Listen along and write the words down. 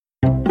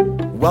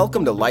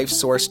Welcome to Life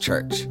Source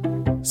Church.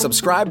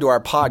 Subscribe to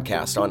our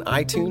podcast on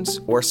iTunes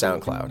or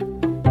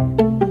SoundCloud.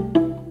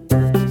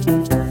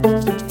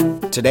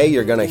 Today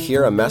you're going to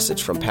hear a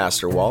message from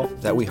Pastor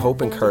Walt that we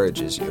hope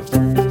encourages you. So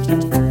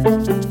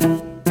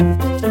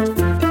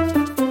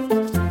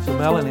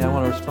Melanie, I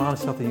want to respond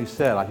to something you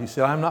said. You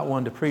said, I'm not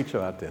one to preach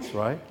about this,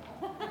 right?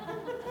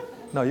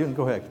 No, you can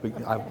go ahead.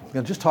 I'm going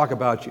to just talk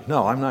about you.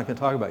 No, I'm not going to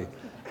talk about you.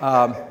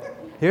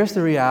 Here's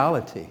the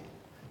reality.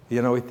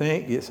 You know, we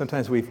think,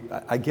 sometimes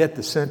I get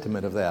the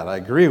sentiment of that. I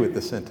agree with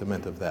the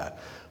sentiment of that.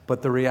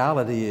 But the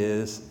reality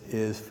is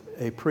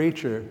a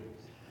preacher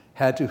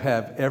had to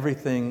have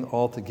everything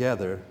all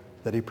together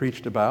that he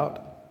preached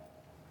about,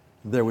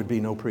 there would be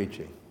no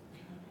preaching.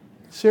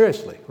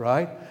 Seriously,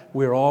 right?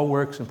 We're all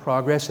works in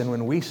progress, and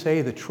when we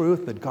say the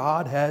truth that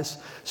God has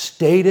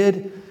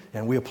stated,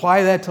 and we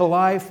apply that to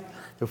life,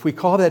 if we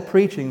call that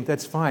preaching,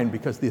 that's fine,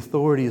 because the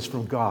authority is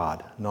from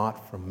God,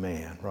 not from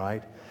man,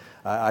 right?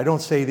 I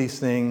don't say these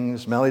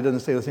things, Melly doesn't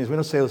say those things, we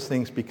don't say those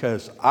things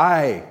because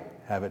I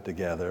have it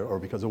together or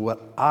because of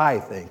what I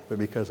think, but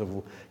because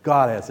of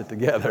God has it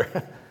together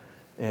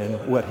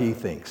and what He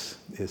thinks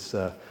is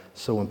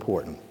so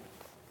important.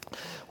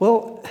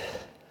 Well,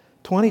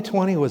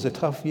 2020 was a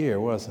tough year,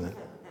 wasn't it?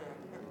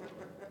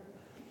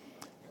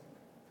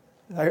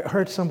 I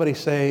heard somebody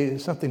say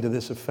something to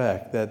this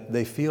effect, that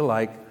they feel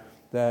like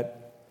that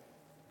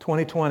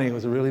 2020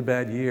 was a really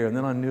bad year, and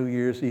then on New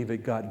Year's Eve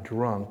it got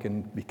drunk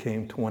and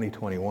became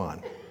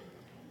 2021.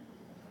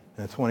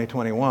 And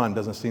 2021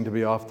 doesn't seem to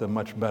be off to a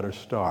much better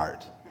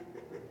start,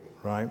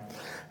 right?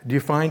 Do you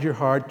find your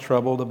heart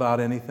troubled about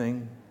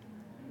anything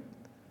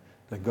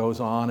that goes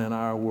on in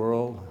our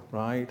world,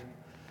 right?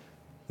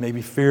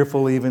 Maybe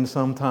fearful even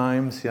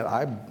sometimes.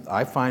 Yeah,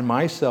 I find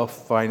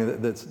myself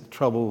finding that's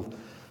trouble,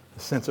 a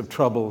sense of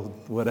trouble,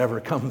 whatever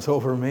comes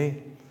over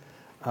me.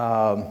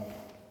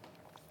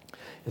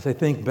 As I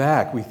think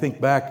back, we think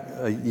back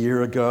a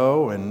year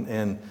ago,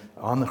 and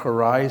on the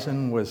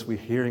horizon was we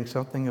hearing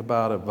something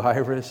about a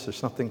virus or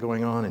something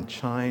going on in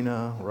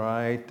China,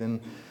 right? And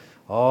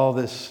all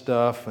this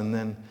stuff, and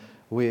then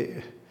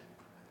the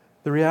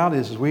reality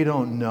is we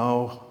don't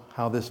know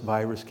how this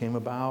virus came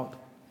about,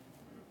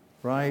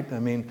 right? I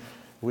mean,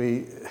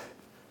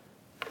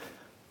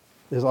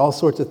 there's all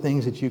sorts of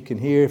things that you can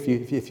hear.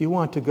 If you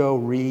want to go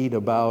read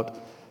about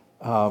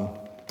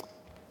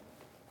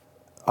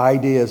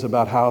ideas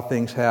about how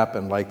things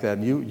happen like that,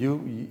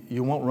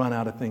 you won't run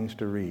out of things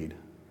to read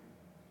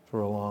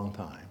for a long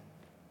time.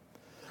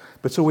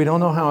 But so we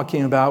don't know how it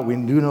came about. We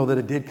do know that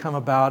it did come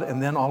about,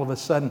 and then all of a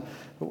sudden,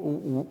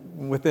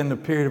 within the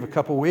period of a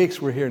couple of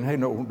weeks, we're hearing, hey,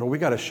 no, we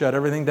got to shut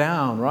everything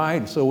down, right?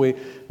 And so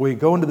we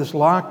go into this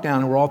lockdown,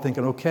 and we're all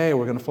thinking, okay,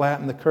 we're going to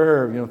flatten the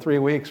curve. 3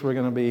 weeks, we're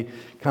going to be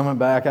coming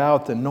back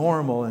out to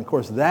normal. And of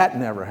course, that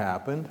never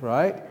happened,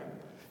 right?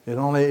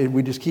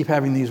 We just keep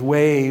having these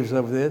waves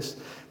of this.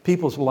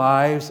 People's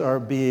lives are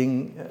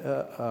being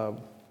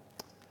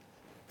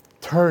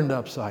turned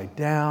upside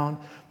down.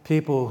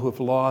 People who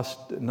have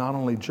lost not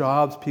only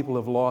jobs, people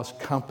have lost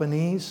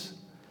companies.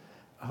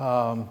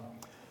 People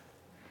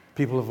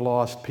have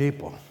lost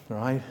people,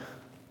 right?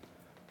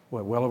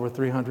 Well over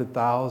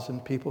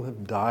 300,000 people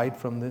have died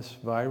from this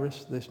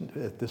virus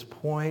at this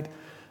point.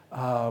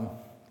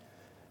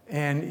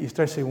 And you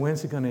start saying,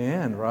 when's it going to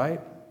end,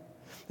 right?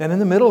 And in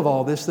the middle of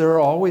all this, there are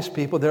always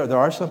people, there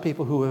are some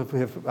people who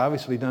have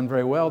obviously done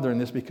very well during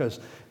this because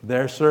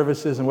their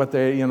services and what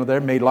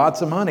they've made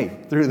lots of money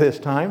through this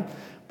time,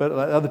 but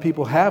other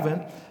people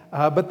haven't.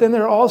 But then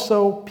there are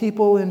also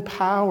people in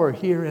power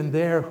here and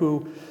there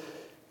who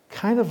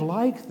kind of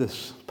like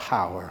this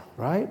power,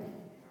 right?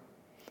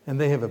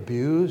 And they have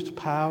abused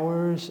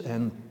powers,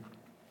 and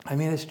I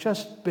mean, it's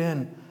just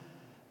been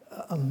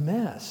a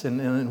mess,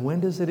 and when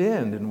does it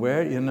end, and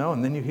where,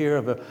 and then you hear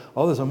of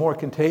there's a more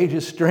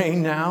contagious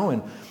strain now,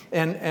 and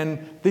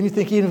then you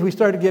think, even if we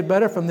start to get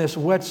better from this,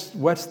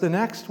 what's the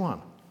next one?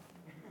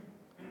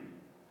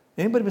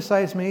 Anybody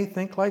besides me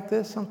think like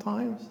this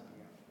sometimes?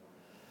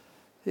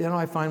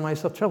 I find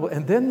myself troubled.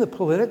 And then the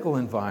political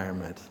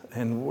environment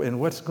and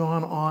what's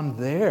going on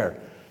there,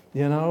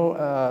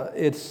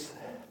 it's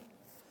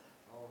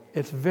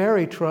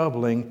very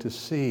troubling to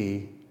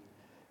see.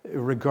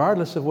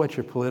 Regardless of what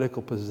your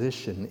political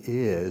position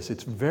is,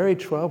 it's very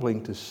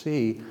troubling to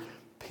see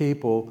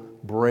people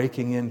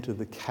breaking into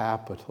the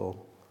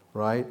Capitol,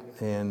 right?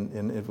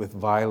 And with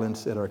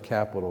violence at our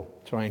Capitol,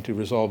 trying to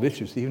resolve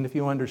issues, even if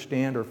you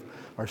understand or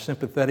are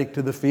sympathetic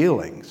to the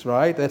feelings,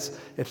 right?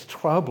 It's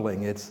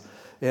troubling.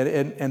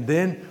 And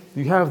then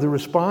you have the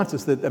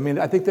responses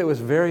I think that was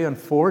very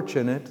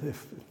unfortunate,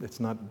 if it's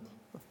not,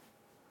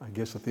 I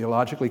guess, a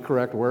theologically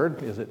correct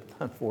word, is it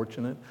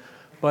unfortunate?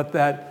 But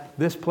that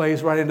this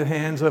plays right into the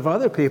hands of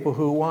other people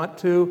who want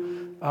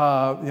to,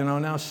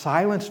 now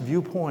silence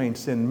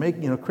viewpoints and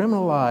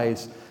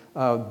criminalize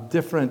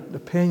different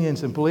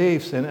opinions and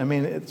beliefs.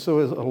 And so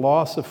it's a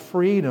loss of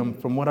freedom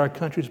from what our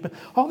country's been.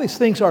 All these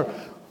things are,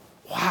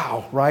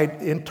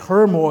 right, in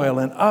turmoil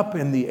and up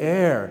in the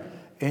air.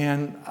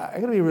 And I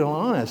got to be real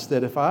honest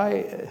that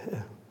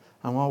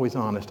I'm always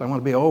honest. I want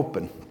to be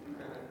open.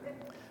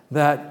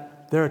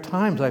 that there are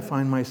times I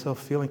find myself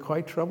feeling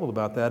quite troubled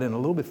about that and a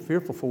little bit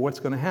fearful for what's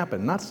going to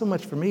happen. Not so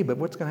much for me, but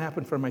what's going to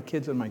happen for my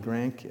kids and my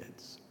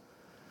grandkids.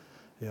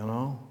 You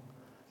know?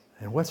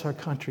 And what's our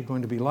country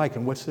going to be like?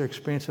 And what's their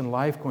experience in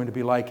life going to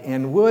be like?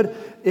 And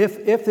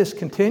if this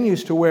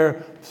continues to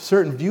where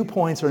certain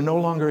viewpoints are no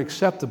longer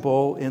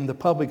acceptable in the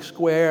public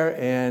square,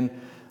 and,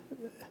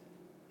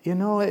 you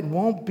know, it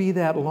won't be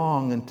that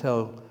long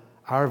until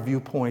our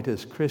viewpoint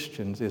as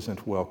Christians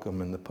isn't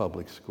welcome in the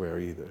public square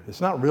either.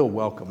 It's not real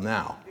welcome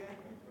now.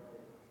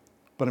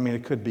 But, I mean,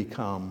 it could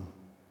become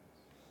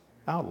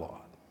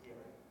outlawed.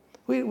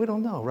 We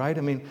don't know, right?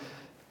 I mean,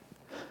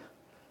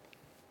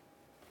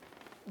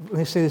 let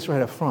me say this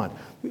right up front.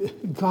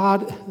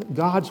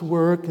 God's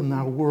work in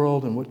our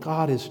world and what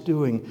God is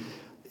doing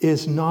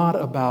is not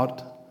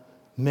about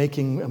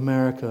making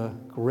America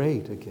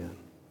great again.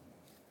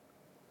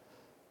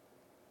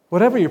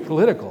 Whatever your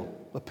political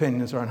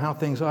opinions are on how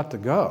things ought to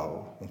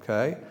go,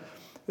 okay?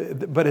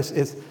 But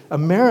it's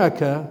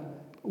America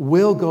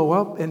will go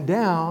up and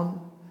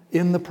down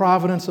in the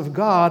providence of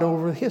God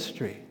over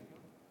history.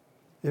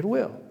 It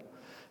will.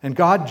 And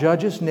God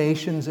judges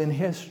nations in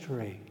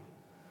history.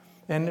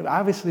 And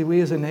obviously we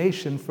as a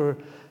nation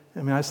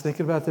I was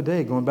thinking about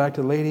today, going back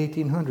to the late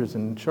 1800s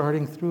and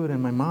charting through it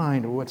in my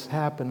mind, what's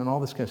happened and all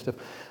this kind of stuff.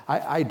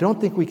 I don't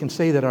think we can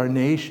say that our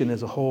nation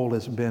as a whole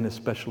has been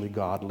especially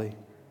godly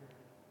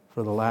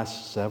for the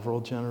last several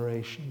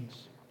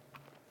generations.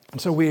 And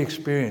so we're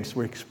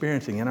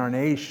experiencing in our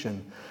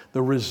nation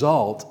the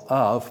result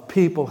of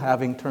people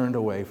having turned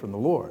away from the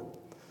Lord.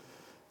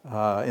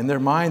 In their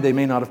mind, they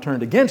may not have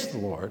turned against the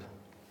Lord,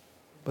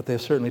 but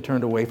they've certainly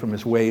turned away from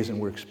His ways, and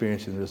we're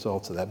experiencing the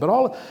results of that. But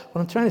what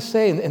I'm trying to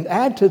say, and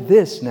add to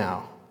this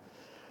now,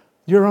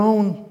 your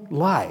own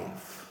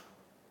life,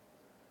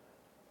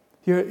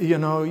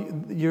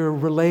 your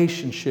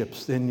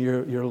relationships in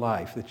your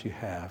life that you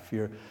have,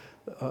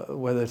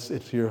 whether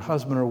it's your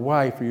husband or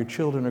wife, or your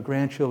children or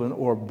grandchildren,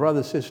 or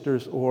brothers,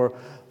 sisters, or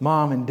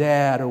mom and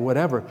dad, or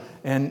whatever,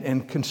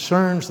 and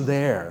concerns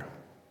there.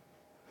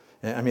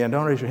 I mean,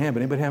 don't raise your hand,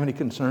 but anybody have any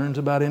concerns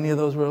about any of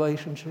those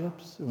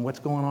relationships and what's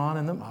going on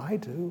in them? I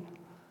do.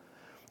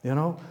 You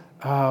know?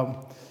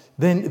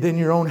 Then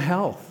your own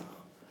health.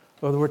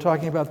 Whether we're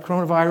talking about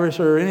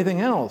coronavirus or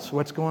anything else,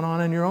 what's going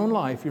on in your own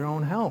life, your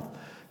own health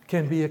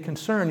can be a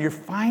concern. Your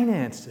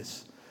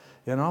finances,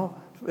 you know?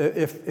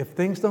 If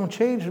things don't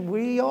change,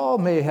 we all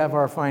may have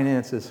our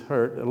finances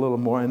hurt a little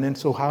more. And then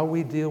so how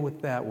we deal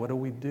with that, what do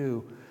we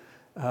do?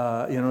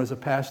 As a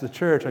pastor of the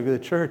church, I go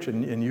to church,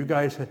 and you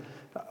guys...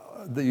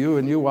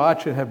 you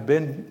watch and have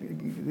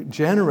been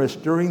generous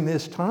during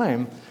this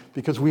time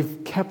because we're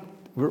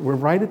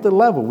right at the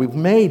level. We've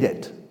made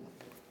it.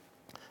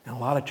 And a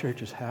lot of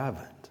churches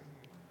haven't.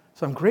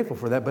 So I'm grateful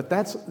for that. But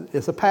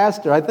as a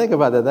pastor, I think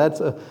about that. That's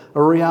a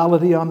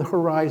reality on the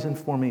horizon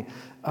for me.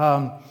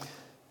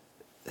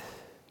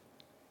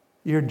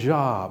 Your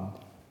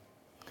job,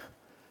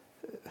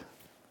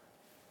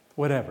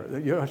 whatever. I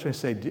was going to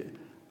say,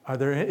 is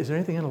there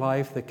anything in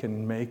life that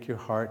can make your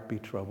heart be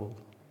troubled?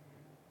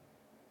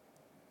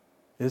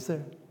 Is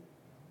there?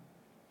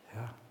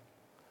 Yeah.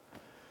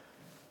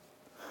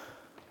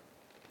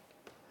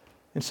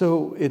 And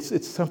so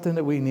it's something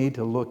that we need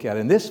to look at.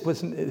 And this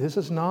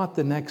is not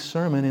the next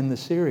sermon in the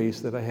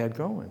series that I had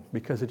going,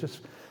 because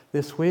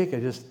this week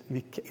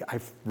I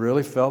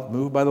really felt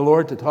moved by the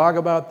Lord to talk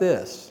about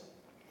this.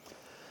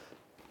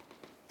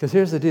 Because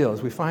here's the deal: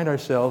 as we find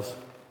ourselves,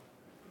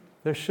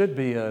 there should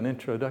be an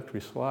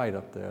introductory slide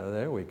up there.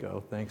 There we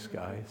go. Thanks,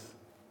 guys.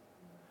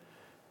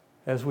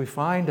 As we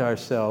find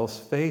ourselves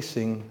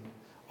facing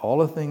all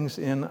the things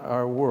in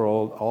our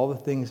world, all the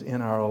things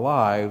in our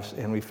lives,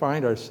 and we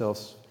find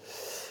ourselves,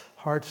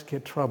 hearts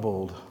get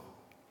troubled.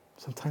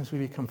 Sometimes we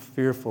become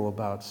fearful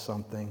about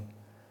something.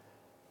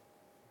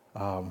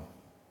 That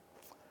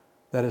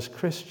as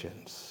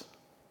Christians,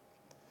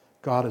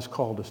 God has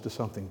called us to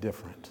something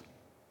different.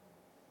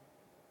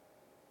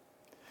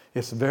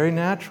 It's very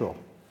natural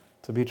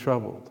to be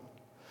troubled,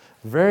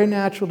 very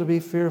natural to be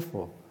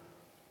fearful.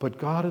 But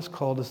God has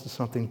called us to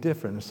something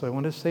different. And so I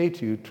want to say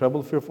to you,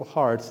 troubled, fearful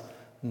hearts,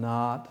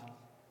 not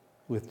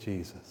with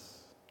Jesus.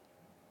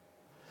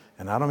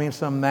 And I don't mean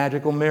some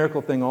magical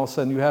miracle thing, all of a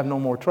sudden you have no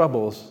more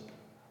troubles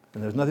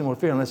and there's nothing more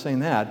fear. I'm not saying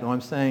that. No, I'm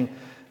saying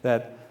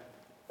that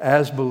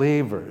as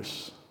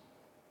believers,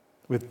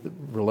 with the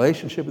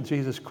relationship with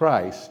Jesus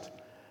Christ,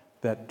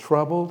 that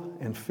troubled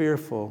and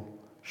fearful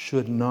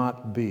should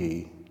not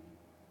be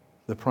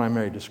the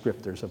primary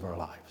descriptors of our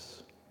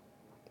lives.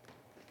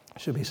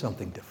 It should be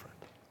something different.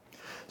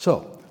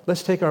 So,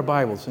 let's take our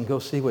Bibles and go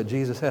see what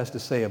Jesus has to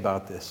say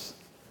about this.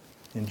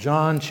 In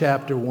John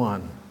chapter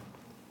 1.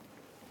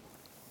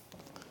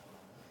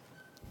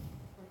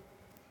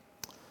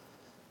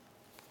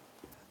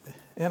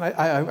 And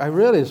I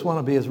really just want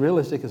to be as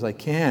realistic as I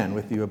can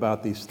with you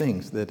about these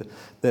things, that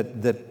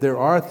there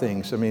are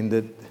things,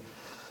 that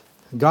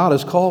God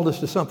has called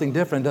us to something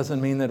different doesn't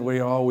mean that we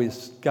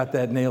always got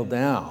that nailed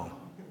down.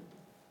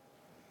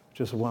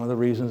 Just one of the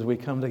reasons we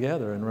come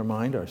together and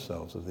remind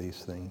ourselves of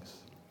these things.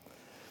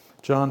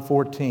 John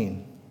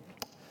 14,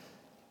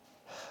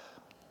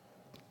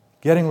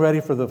 getting ready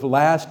for the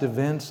last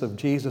events of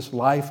Jesus'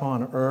 life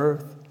on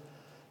earth.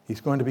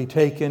 He's going to be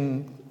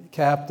taken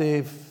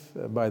captive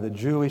by the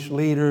Jewish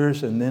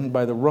leaders and then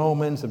by the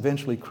Romans,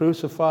 eventually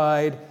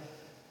crucified.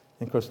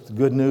 And of course, the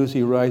good news,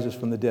 he rises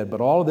from the dead.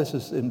 But all of this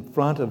is in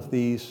front of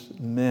these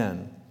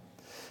men.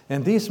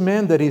 And these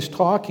men that he's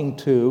talking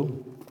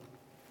to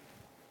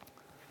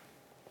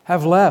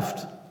have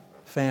left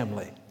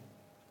family.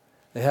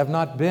 They have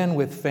not been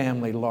with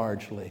family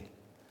largely.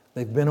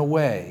 They've been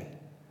away,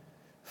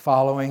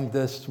 following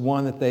this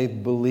one that they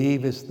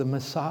believe is the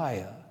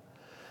Messiah.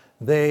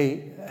 They're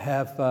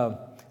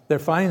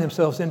finding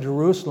themselves in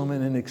Jerusalem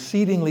in an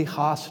exceedingly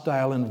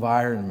hostile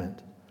environment,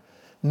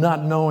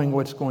 not knowing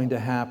what's going to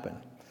happen.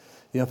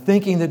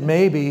 Thinking that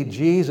maybe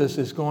Jesus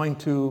is going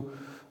to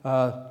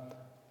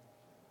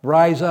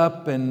rise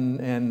up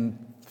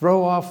and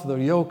throw off the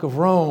yoke of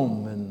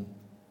Rome. And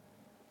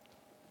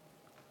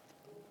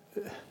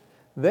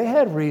they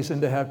had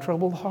reason to have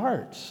troubled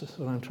hearts. That's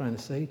what I'm trying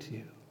to say to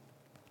you.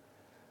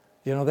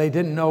 They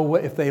didn't know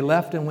if they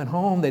left and went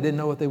home, they didn't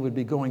know what they would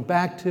be going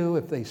back to.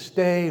 If they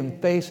stay and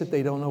face it,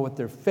 they don't know what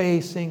they're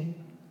facing.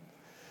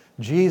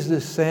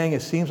 Jesus is saying,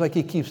 it seems like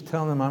he keeps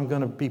telling them, I'm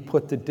going to be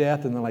put to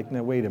death. And they're like,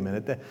 no, wait a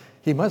minute.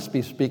 He must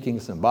be speaking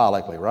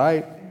symbolically,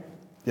 right?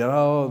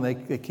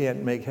 They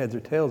can't make heads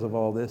or tails of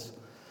all this.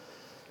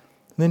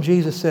 And then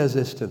Jesus says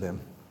this to them.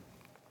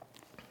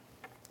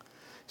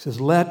 He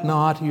says, let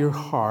not your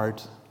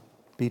heart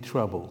be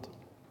troubled.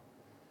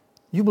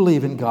 You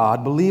believe in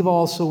God, believe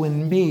also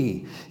in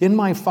me. In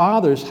my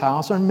Father's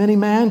house are many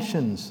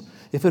mansions.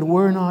 If it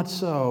were not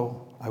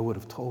so, I would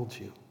have told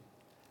you.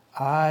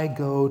 I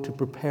go to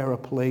prepare a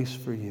place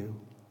for you.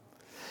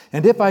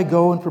 And if I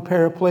go and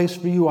prepare a place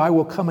for you, I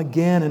will come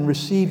again and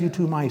receive you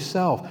to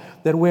myself,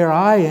 that where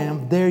I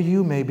am, there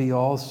you may be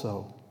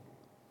also.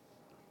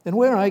 And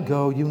where I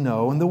go, you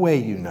know, and the way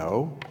you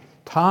know.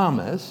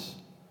 Thomas,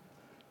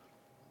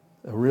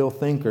 a real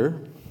thinker,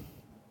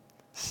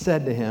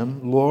 said to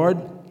him, Lord,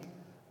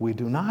 we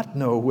do not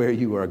know where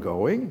you are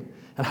going,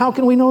 and how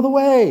can we know the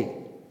way?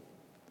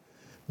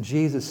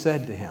 Jesus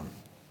said to him,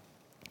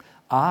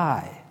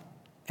 I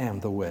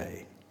am the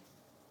way,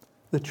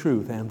 the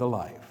truth, and the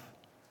life.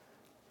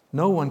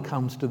 No one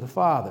comes to the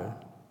Father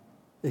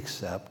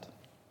except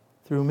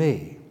through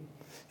me.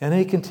 And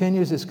he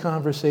continues his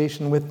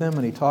conversation with them,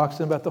 and he talks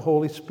to them about the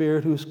Holy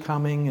Spirit who's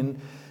coming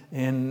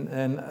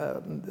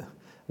and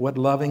what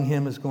loving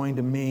him is going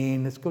to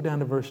mean. Let's go down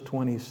to verse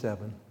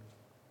 27.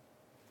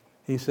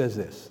 He says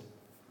this,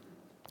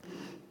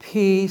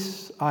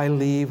 peace I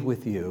leave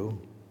with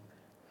you,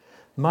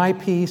 my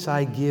peace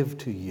I give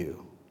to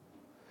you.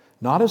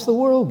 Not as the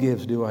world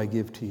gives do I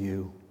give to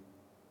you.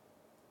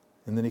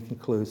 And then he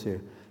concludes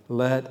here,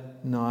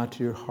 let not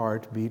your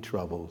heart be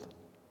troubled,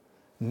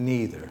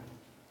 neither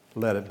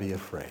let it be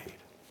afraid.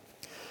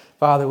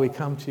 Father, we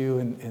come to you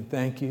and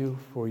thank you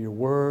for your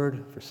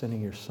word, for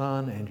sending your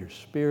Son and your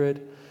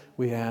Spirit.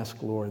 We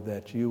ask, Lord,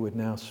 that you would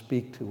now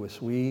speak to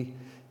us. We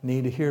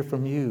need to hear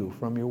from you,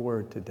 from your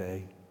word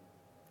today.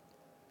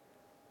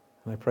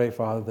 And I pray,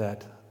 Father,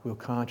 that we'll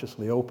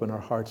consciously open our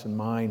hearts and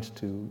minds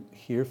to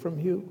hear from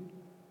you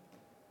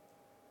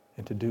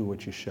and to do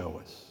what you show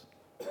us.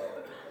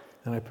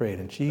 And I pray it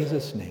in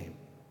Jesus' name.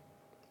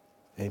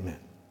 Amen.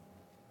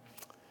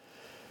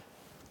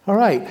 All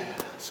right,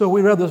 so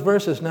we read those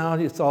verses. Now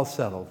it's all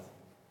settled,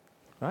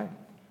 right?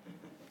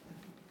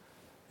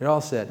 You're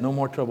all set. No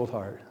more troubled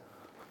heart.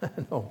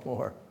 No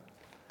more.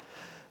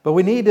 But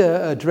we need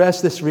to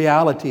address this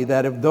reality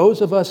that if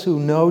those of us who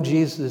know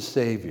Jesus as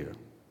Savior,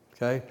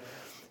 okay,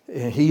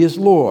 He is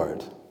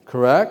Lord,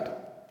 correct?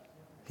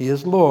 He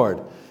is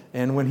Lord.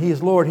 And when He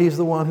is Lord, He's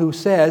the one who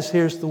says,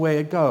 here's the way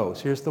it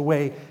goes. Here's the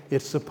way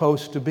it's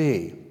supposed to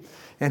be.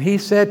 And He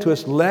said to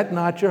us, let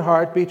not your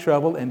heart be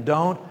troubled and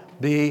don't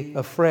be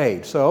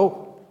afraid.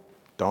 So,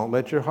 don't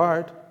let your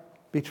heart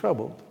be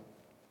troubled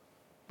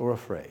or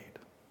afraid.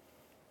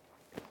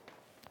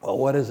 Well,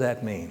 what does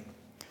that mean?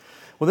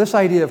 Well, this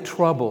idea of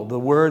trouble, the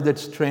word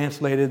that's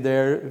translated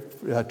there,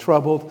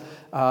 troubled,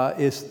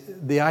 is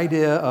the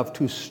idea of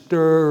to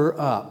stir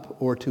up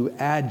or to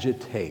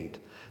agitate.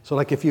 So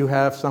like if you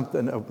have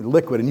something, a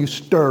liquid, and you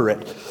stir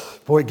it,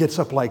 boy, it gets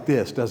up like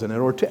this, doesn't it?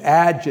 Or to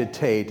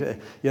agitate.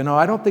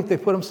 I don't think they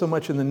put them so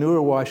much in the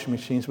newer washing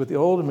machines, but the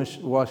older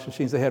washing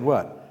machines, they had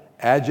what?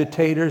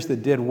 Agitators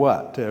that did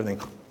what? To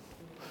everything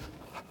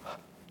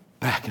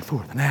back and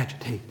forth and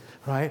agitate,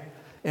 right?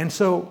 And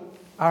so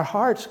our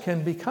hearts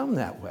can become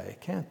that way,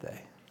 can't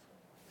they?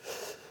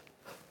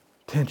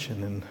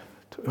 Tension and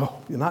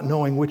not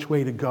knowing which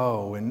way to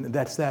go, and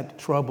that's that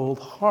troubled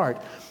heart.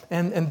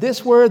 And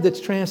this word that's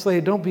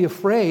translated, don't be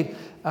afraid,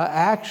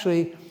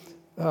 actually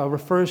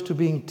refers to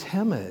being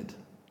timid.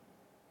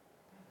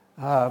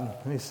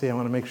 Let me see, I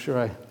want to make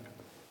sure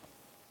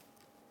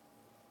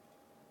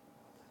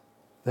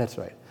that's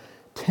right.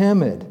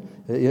 Timid,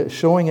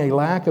 showing a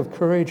lack of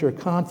courage or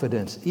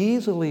confidence,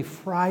 easily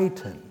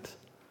frightened.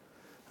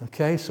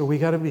 Okay, so we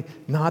got to be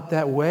not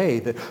that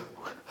way.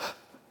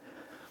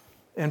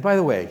 And by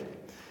the way,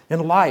 in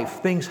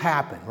life, things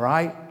happen,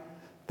 right?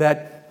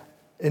 That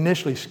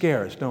initially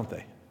scare us, don't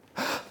they?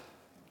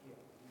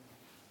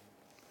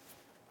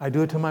 I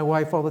do it to my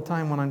wife all the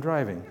time when I'm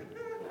driving.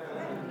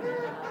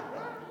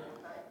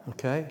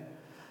 Okay?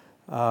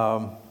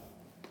 But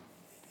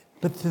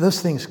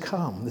those things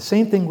come. The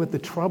same thing with the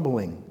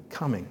troubling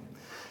coming.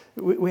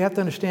 We have to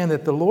understand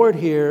that the Lord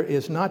here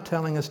is not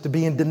telling us to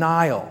be in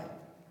denial.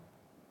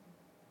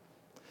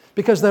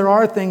 Because there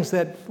are things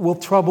that will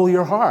trouble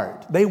your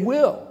heart. They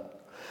will.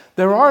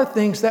 There are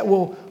things that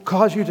will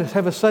cause you to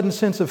have a sudden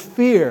sense of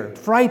fear,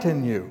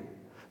 frighten you.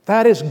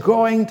 That is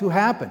going to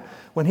happen.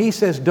 When he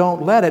says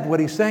don't let it, what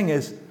he's saying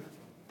is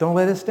don't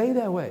let it stay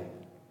that way.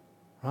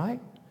 Right?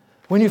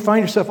 When you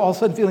find yourself all of a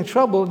sudden feeling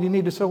troubled, you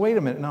need to say, wait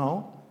a minute,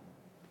 no.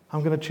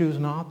 I'm going to choose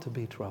not to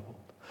be troubled.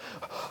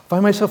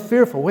 Find myself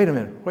fearful. Wait a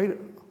minute.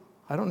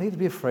 I don't need to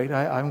be afraid.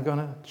 I'm going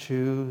to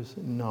choose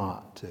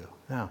not to.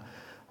 Now,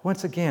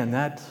 once again,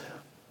 that's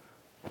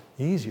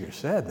easier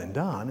said than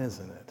done,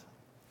 isn't it?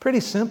 Pretty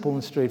simple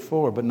and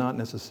straightforward, but not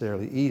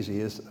necessarily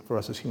easy for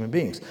us as human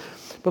beings.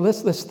 But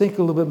let's think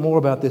a little bit more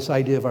about this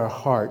idea of our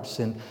hearts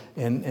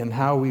and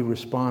how we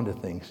respond to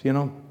things. You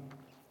know,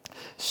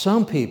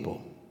 some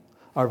people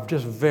are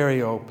just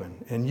very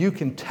open, and you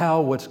can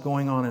tell what's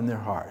going on in their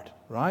heart,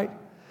 right?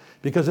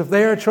 Because if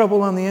they are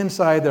troubled on the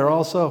inside, they're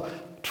also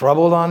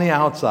troubled on the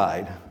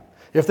outside.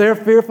 If they're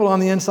fearful on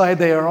the inside,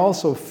 they are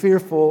also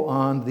fearful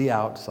on the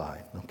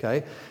outside,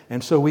 okay?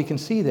 And so we can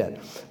see that.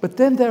 But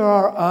then there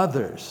are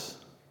others,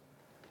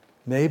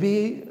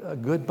 maybe a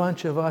good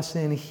bunch of us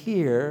in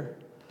here,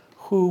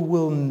 who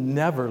will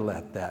never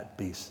let that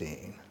be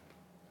seen,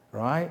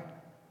 right?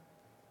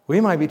 We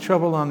might be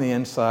troubled on the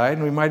inside,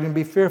 and we might even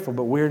be fearful,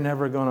 but we're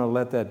never going to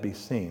let that be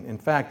seen. In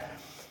fact,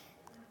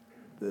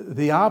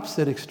 the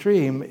opposite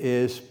extreme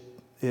is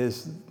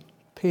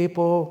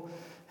people,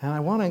 and I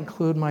want to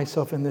include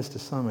myself in this to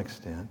some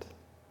extent,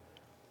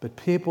 but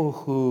people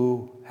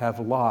who have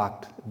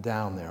locked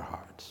down their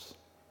hearts.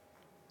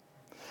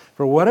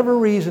 For whatever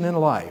reason in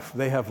life,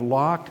 they have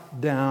locked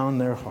down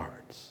their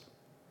hearts,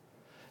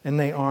 and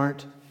they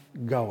aren't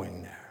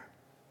going there.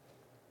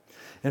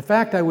 In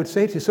fact, I would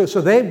say to you,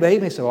 so they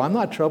may say, well, I'm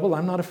not troubled,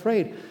 I'm not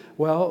afraid.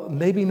 Well,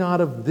 maybe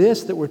not of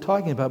this that we're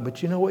talking about,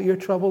 but you know what you're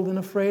troubled and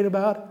afraid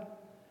about?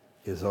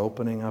 Is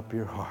opening up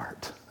your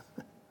heart.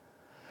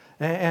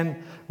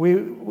 And we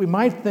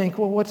might think,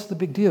 well, what's the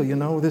big deal? You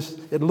know,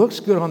 it looks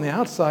good on the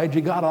outside,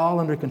 you got it all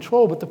under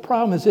control, but the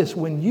problem is this: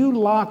 when you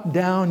lock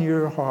down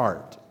your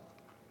heart,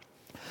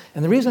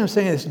 and the reason I'm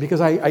saying this is because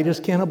I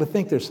just can't help but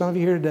think there's some of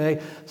you here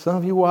today, some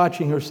of you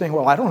watching who are saying,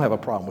 well, I don't have a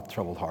problem with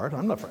troubled heart.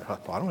 I'm not afraid.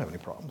 I don't have any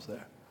problems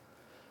there.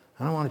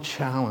 And I want to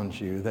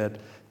challenge you that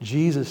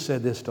Jesus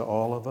said this to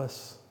all of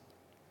us.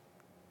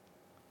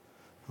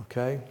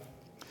 Okay?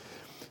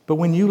 But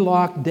when you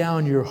lock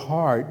down your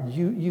heart,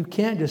 you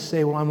can't just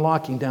say, well, I'm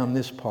locking down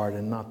this part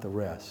and not the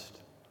rest.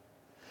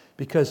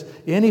 Because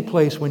any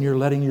place when you're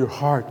letting your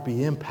heart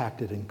be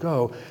impacted and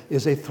go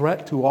is a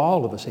threat to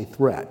all of us, a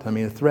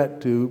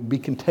threat to be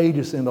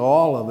contagious into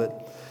all of it.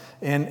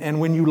 And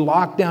when you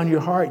lock down your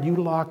heart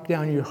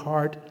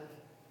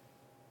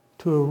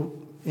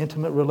to an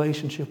intimate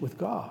relationship with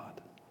God.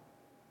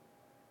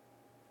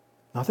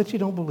 Not that you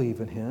don't believe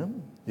in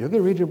Him. You're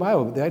going to read your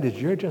Bible, but the idea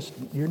is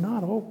you're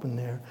not open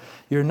there.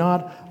 You're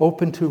not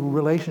open to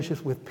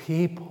relationships with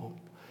people.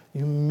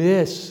 You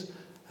miss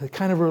the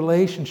kind of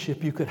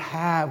relationship you could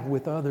have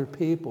with other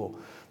people,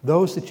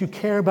 those that you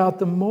care about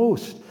the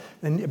most,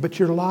 but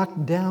you're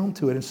locked down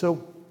to it. And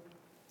so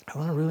I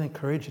want to really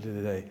encourage you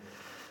today.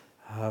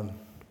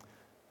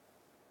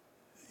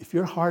 If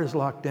your heart is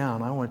locked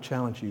down, I want to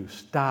challenge you,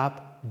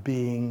 stop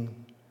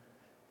being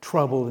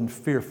troubled and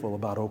fearful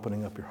about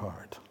opening up your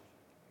heart.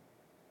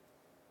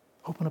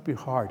 Open up your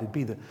heart.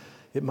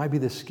 It might be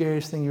the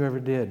scariest thing you ever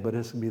did, but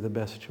it's going to be the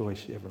best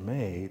choice you ever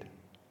made.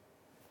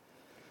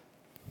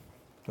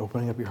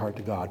 Opening up your heart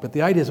to God. But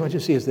the idea is, what you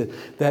see is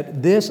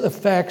that this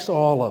affects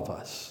all of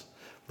us.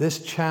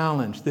 This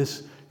challenge,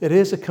 it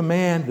is a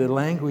command. The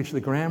language,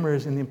 the grammar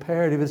is in the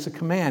imperative. It's a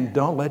command.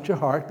 Don't let your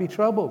heart be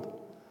troubled.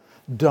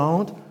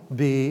 Don't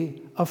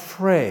be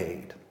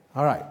afraid.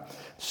 All right.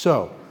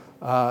 So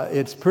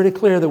it's pretty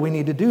clear that we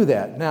need to do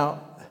that.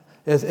 Now,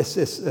 as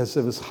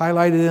it was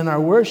highlighted in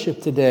our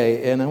worship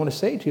today, and I want to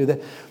say to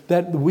you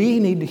that we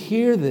need to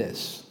hear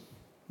this.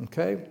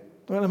 Okay?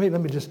 Well,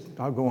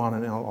 I'll go on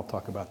and I'll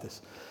talk about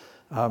this.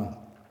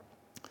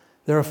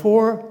 There are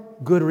 4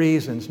 good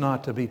reasons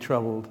not to be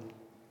troubled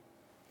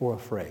or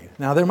afraid.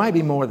 Now, there might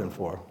be more than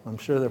 4. I'm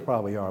sure there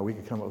probably are. We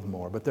could come up with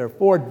more. But there are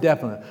 4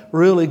 definite,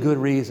 really good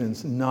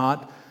reasons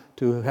not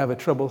to have a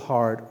troubled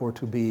heart or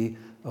to be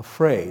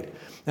afraid.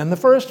 And the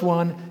first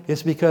one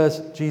is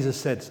because Jesus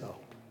said so.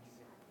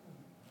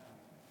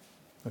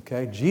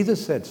 Okay?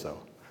 Jesus said so.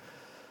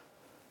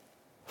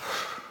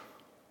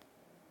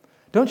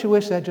 Don't you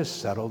wish that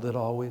just settled it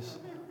always?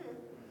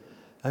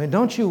 I mean,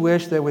 don't you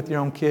wish that with your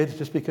own kids,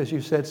 just because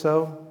you said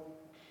so,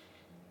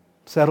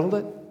 settled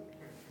it?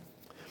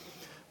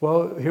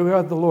 Well, here we are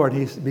with the Lord.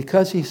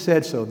 Because He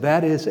said so,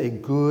 that is a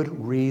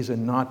good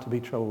reason not to be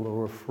troubled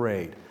or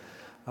afraid.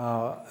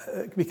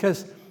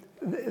 Because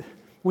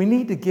We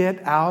need to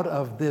get out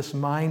of this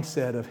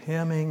mindset of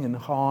hemming and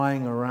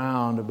hawing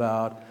around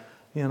about,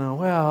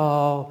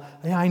 well,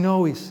 yeah, I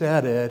know he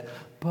said it,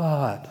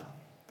 but.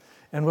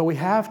 And what we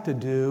have to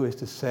do is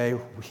to say,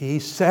 he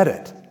said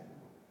it.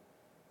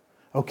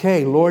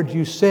 Okay, Lord,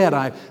 you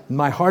said,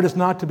 my heart is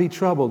not to be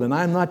troubled and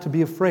I'm not to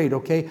be afraid,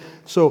 okay?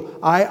 So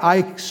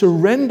I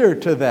surrender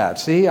to that.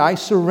 See, I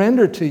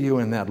surrender to you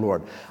in that,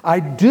 Lord.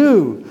 I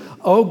do.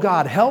 Oh,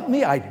 God, help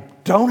me. I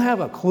don't have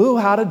a clue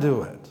how to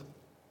do it.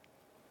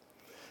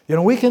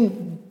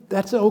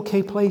 That's an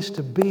okay place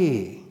to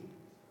be.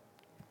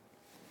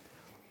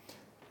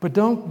 But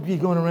don't be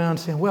going around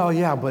saying, well,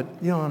 yeah, but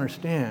you don't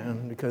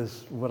understand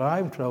because what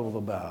I'm troubled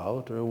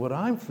about or what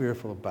I'm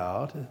fearful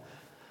about.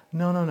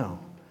 No.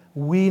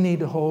 We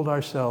need to hold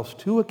ourselves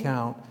to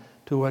account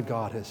to what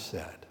God has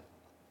said.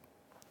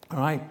 All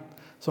right?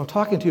 So I'm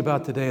talking to you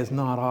about today is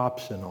not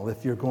optional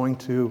if you're going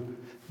to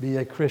be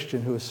a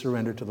Christian who is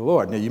surrendered to the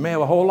Lord. Now, you may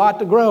have a whole lot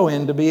to grow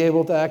in to be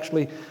able to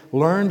actually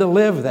learn to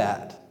live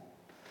that.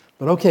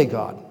 But okay,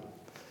 God,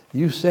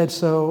 you said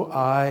so,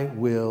 I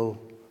will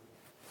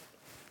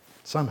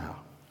somehow,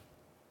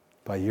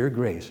 by your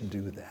grace,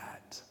 do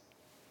that.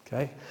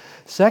 Okay?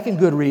 Second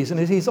good reason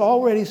is he's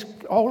already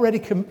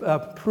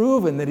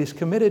proven that he's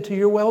committed to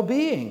your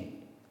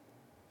well-being.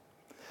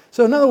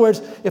 So in other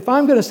words, if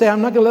I'm going to say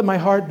I'm not going to let my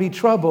heart be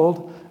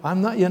troubled,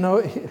 I'm not,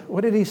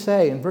 what did he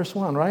say in verse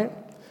 1, right?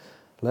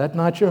 Let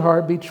not your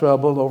heart be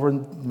troubled. Over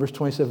in verse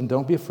 27,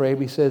 don't be afraid.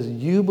 He says,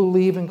 you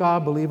believe in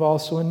God, believe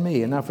also in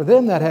me. And now for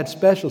them that had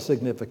special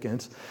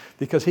significance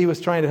because he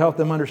was trying to help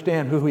them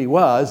understand who he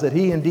was, that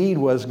he indeed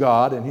was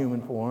God in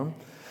human form,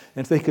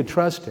 and so they could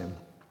trust him.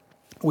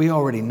 We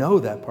already know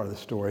that part of the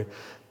story.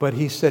 But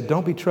he said,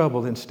 don't be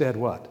troubled. Instead,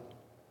 what?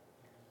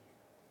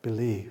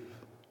 Believe.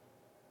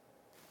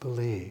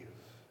 Believe.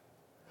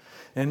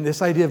 And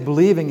this idea of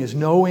believing is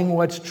knowing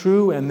what's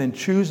true and then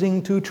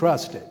choosing to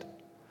trust it.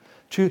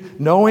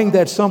 Knowing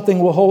that something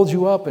will hold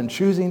you up and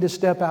choosing to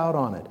step out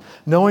on it.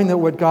 Knowing that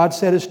what God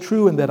said is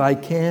true and that I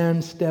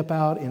can step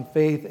out in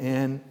faith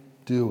and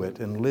do it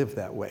and live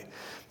that way.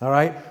 All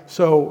right?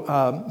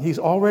 So he's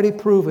already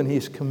proven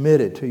he's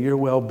committed to your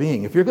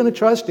well-being. If you're going to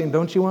trust him,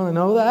 don't you want to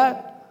know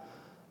that?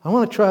 I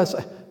want to trust.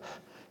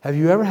 Have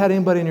you ever had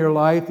anybody in your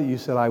life that you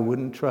said, I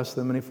wouldn't trust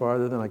them any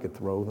farther than I could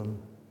throw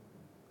them?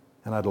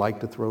 And I'd like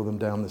to throw them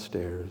down the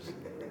stairs.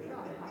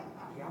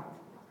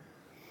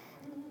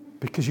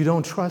 Because you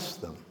don't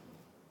trust them.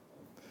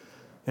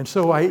 And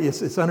so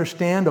it's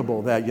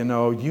understandable that,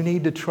 you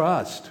need to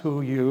trust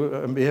who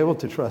you, be able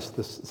to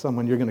trust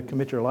someone you're going to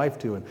commit your life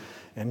to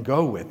and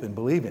go with and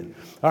believe in.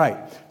 All right,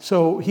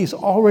 so he's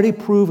already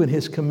proven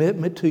his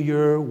commitment to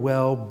your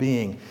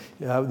well-being.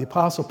 The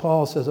Apostle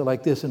Paul says it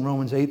like this in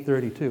Romans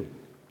 8:32.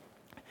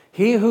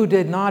 He who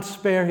did not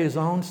spare his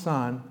own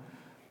son,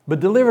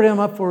 but delivered him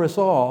up for us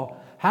all,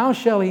 how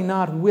shall he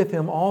not with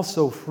him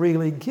also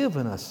freely give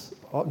us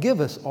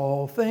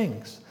all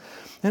things?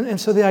 And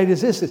so the idea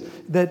is this,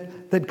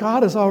 that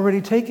God has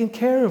already taken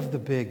care of the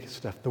big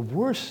stuff, the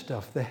worst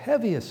stuff, the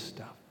heaviest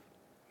stuff.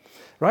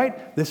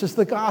 Right? This is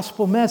the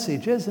gospel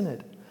message, isn't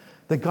it?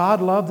 That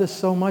God loved us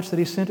so much that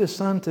he sent his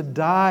son to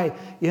die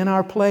in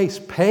our place,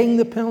 paying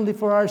the penalty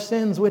for our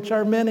sins, which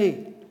are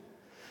many.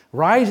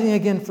 Rising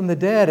again from the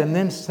dead and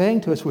then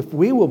saying to us, if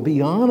we will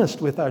be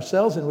honest with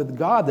ourselves and with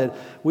God that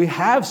we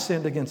have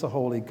sinned against a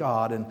holy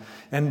God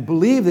and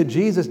believe that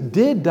Jesus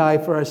did die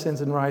for our sins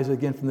and rise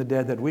again from the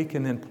dead, that we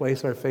can then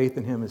place our faith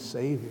in him as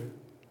Savior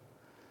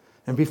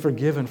and be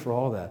forgiven for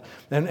all that.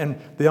 And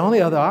the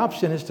only other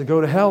option is to go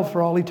to hell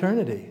for all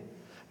eternity.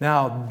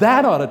 Now,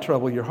 that ought to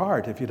trouble your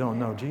heart if you don't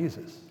know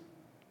Jesus.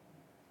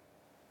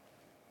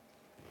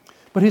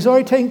 But he's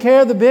already taken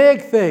care of the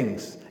big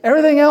things.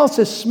 Everything else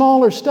is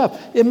smaller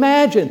stuff.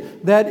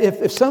 Imagine that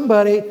if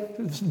somebody,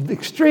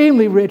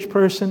 extremely rich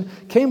person,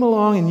 came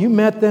along and you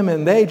met them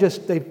and they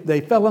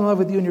fell in love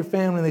with you and your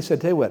family and they said,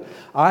 tell you what,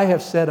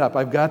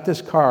 I've got this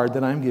card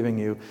that I'm giving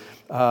you.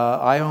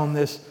 I own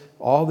this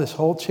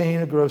whole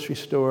chain of grocery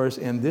stores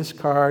and this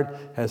card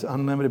has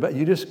unlimited, but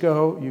you just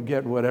go, you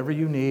get whatever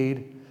you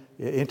need.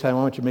 Anytime I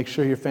want you to make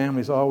sure your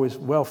family's always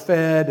well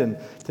fed and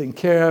taken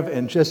care of,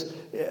 and just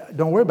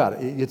don't worry about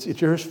it.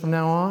 It's yours from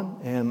now on,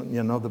 and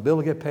the bill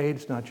will get paid.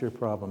 It's not your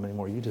problem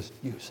anymore. You just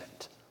use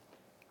it.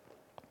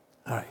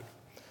 All right.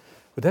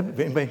 Would that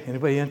be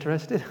anybody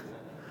interested?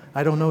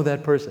 I don't know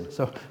that person.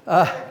 So,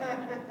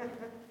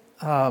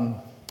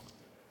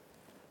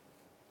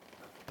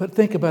 but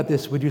think about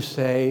this. Would you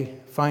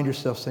find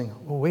yourself saying,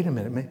 "Oh, wait a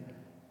minute,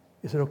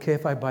 is it okay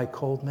if I buy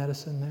cold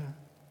medicine there?"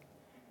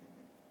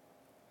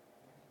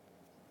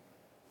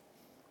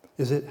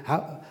 Is it,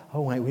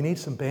 we need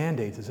some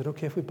Band-Aids. Is it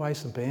okay if we buy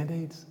some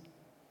Band-Aids?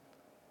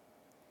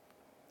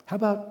 How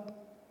about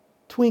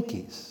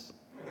Twinkies?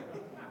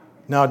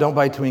 No, don't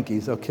buy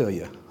Twinkies. They'll kill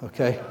you,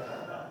 okay?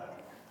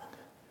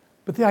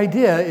 But the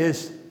idea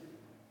is,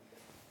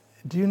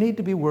 do you need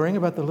to be worrying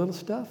about the little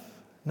stuff?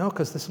 No,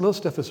 because this little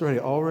stuff is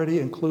already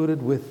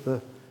included with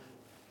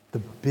the the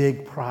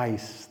big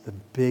price, the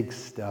big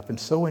stuff. And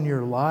so in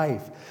your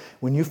life,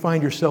 when you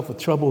find yourself with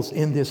troubles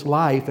in this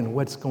life and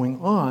what's going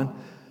on,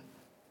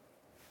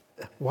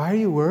 why are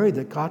you worried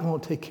that God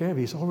won't take care of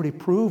you? He's already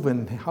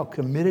proven how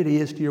committed He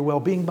is to your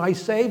well-being by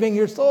saving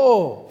your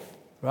soul,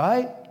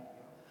 right?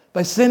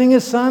 By sending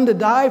His Son to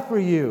die for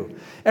you.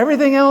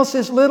 Everything else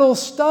is little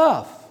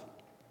stuff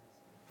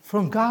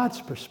from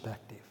God's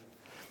perspective.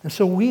 And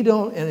so we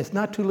don't, and it's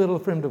not too little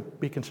for Him to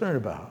be concerned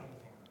about.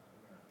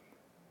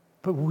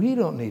 But we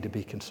don't need to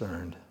be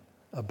concerned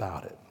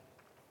about it.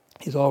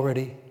 He's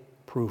already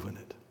proven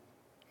it.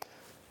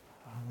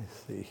 Let me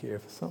see here.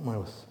 If something I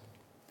was...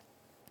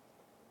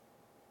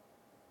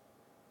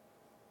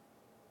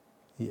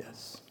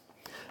 Yes.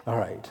 All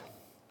right.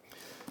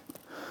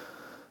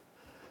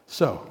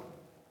 So,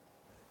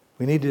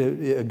 we need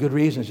to, a good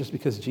reason is just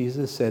because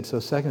Jesus said so.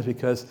 Second is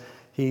because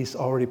He's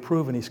already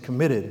proven He's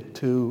committed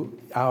to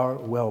our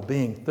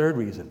well-being. Third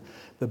reason,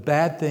 the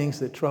bad things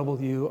that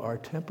trouble you are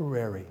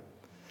temporary.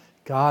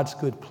 God's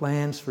good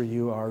plans for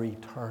you are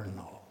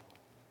eternal.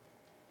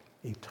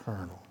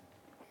 Eternal.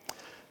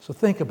 So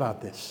think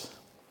about this.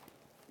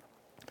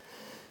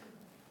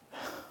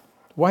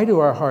 Why do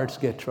our hearts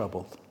get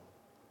troubled?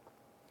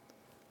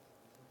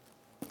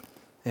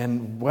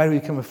 And why do we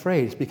become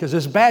afraid? It's because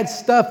there's bad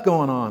stuff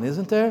going on,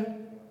 isn't there?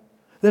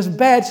 There's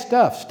bad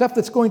stuff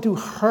that's going to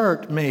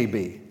hurt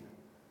maybe.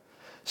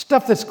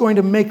 Stuff that's going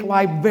to make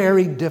life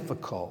very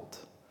difficult.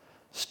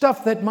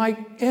 Stuff that might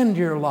end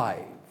your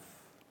life.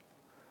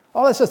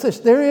 All that stuff,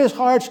 there is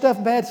hard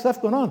stuff, bad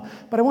stuff going on.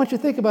 But I want you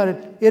to think about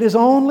it. It is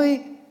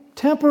only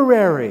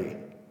temporary.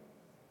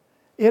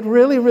 It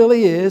really,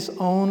 really is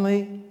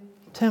only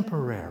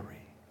temporary.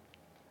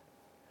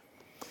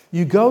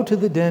 You go to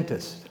the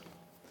dentist.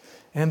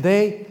 And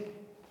they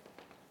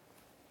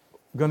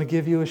are going to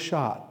give you a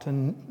shot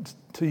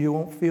till you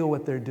won't feel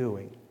what they're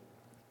doing.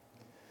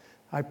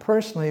 I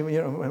personally,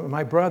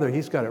 my brother,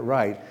 he's got it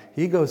right.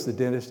 He goes to the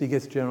dentist, he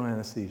gets general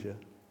anesthesia.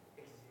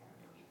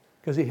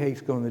 Because he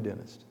hates going to the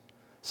dentist.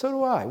 So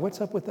do I.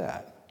 What's up with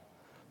that?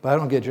 But I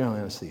don't get general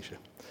anesthesia.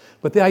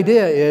 But the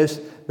idea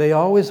is, they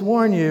always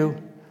warn you,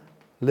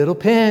 little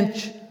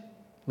pinch,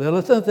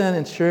 little something,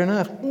 and sure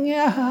enough,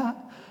 yeah.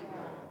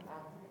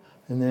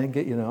 And then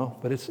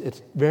but it's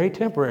very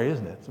temporary,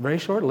 isn't it? It's very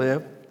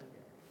short-lived,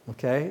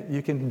 okay?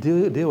 You can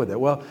deal with it.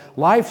 Well,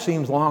 life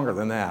seems longer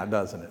than that,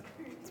 doesn't it?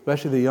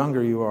 Especially the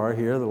younger you are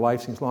here, the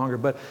life seems longer.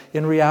 But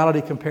in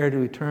reality, compared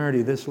to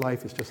eternity, this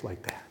life is just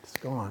like that. It's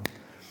gone.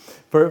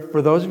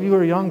 For those of you who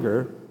are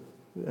younger,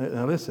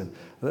 now listen,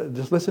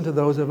 just listen to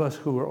those of us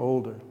who are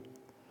older.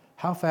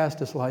 How fast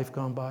has life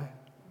gone by?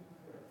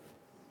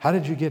 How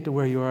did you get to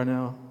where you are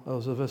now?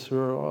 Those of us who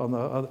are on the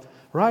other...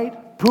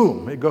 Right?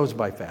 Boom, it goes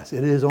by fast.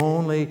 It is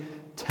only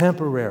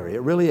temporary.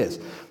 It really is.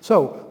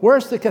 So,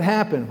 worst that could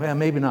happen, well,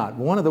 maybe not.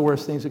 One of the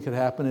worst things that could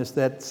happen is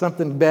that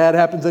something bad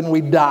happens and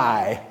we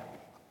die.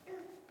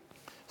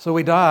 So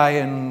we die,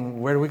 and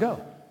where do we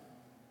go?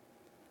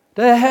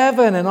 To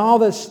heaven, and all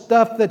the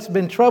stuff that's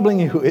been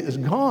troubling you is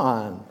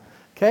gone.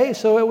 Okay,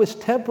 so it was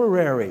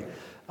temporary.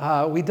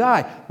 We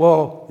die.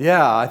 Well,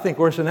 yeah, I think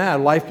worse than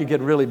that, life could get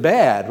really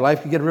bad.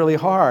 Life could get really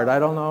hard. I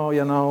don't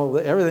know,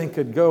 everything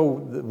could go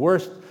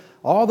worse.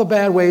 All the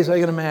bad ways I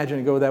can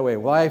imagine go that way.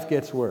 Life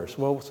gets worse.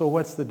 Well, so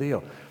what's the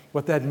deal?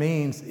 What that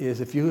means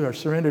is if you are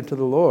surrendered to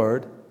the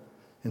Lord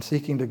and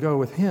seeking to go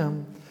with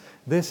Him,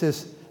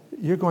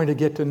 you're going to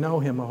get to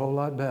know Him a whole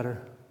lot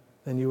better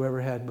than you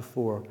ever had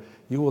before.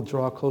 You will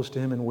draw close to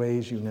Him in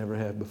ways you never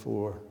had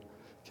before.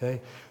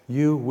 Okay?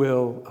 You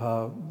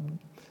will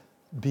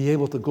be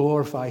able to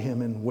glorify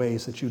Him in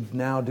ways that you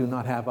now do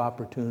not have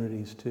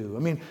opportunities to. I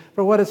mean,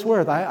 for what it's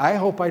worth, I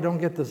hope I don't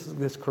get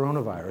this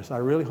coronavirus. I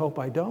really hope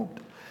I don't.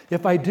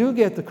 If I do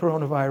get the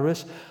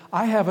coronavirus,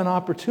 I have an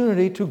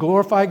opportunity to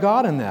glorify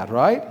God in that,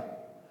 right?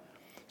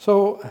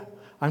 So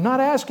I'm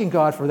not asking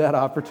God for that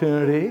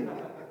opportunity,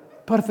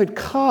 but if it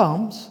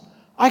comes,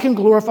 I can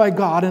glorify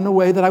God in a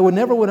way that I would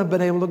have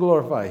been able to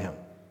glorify Him,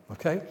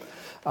 okay?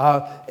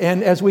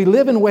 And as we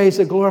live in ways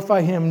that glorify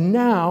Him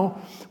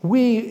now,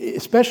 we,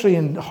 especially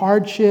in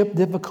hardship,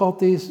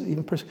 difficulties,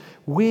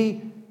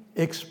 we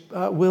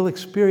will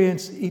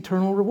experience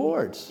eternal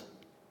rewards.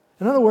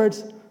 In other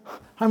words,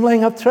 I'm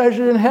laying up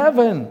treasure in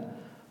heaven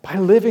by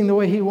living the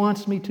way He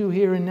wants me to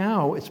here and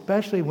now,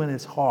 especially when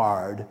it's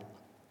hard.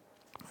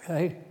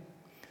 Okay?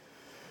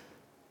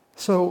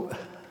 So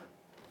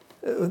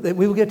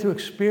we will get to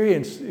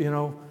experience,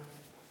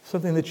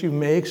 something that you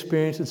may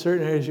experience in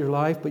certain areas of your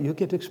life, but you'll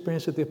get to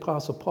experience what the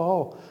Apostle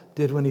Paul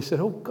did when he said,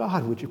 "Oh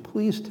God, would you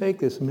please take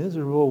this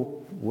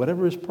miserable,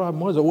 whatever his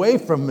problem was, away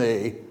from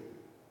me?"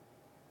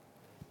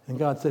 And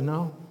God said,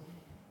 "No,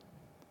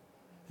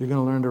 you're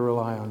going to learn to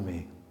rely on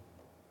me."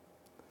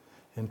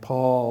 And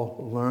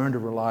Paul learned to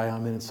rely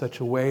on Him in such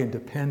a way and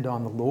depend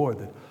on the Lord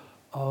that,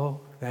 oh,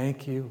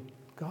 thank you,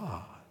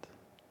 God.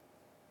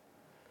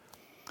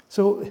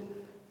 So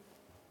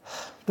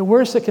the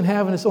worst that can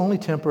happen is only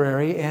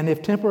temporary, and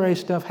if temporary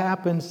stuff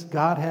happens,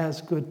 God has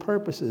good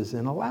purposes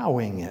in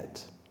allowing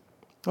it.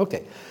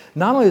 Okay,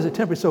 not only is it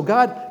temporary, so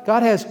God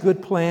has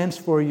good plans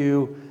for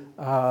you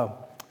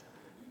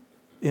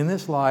in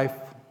this life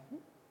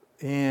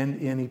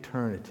and in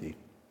eternity.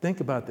 Think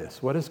about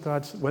this. What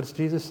does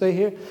Jesus say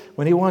here?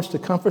 When he wants to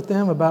comfort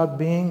them about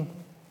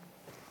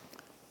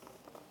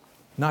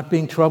not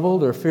being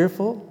troubled or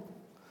fearful.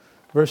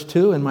 Verse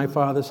 2, in my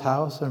Father's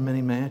house are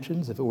many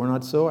mansions. If it were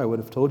not so, I would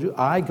have told you.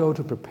 I go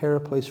to prepare a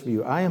place for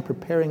you. I am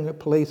preparing a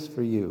place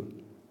for you.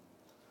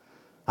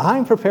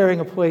 I'm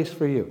preparing a place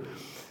for you.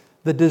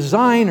 The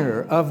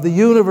designer of the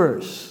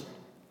universe,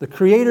 the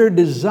creator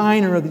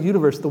designer of the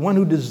universe, the one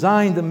who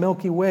designed the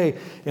Milky Way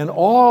and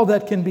all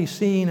that can be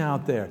seen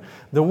out there,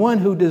 the one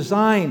who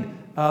designed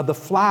the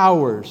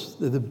flowers,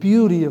 the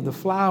beauty of the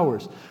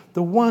flowers,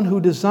 the one who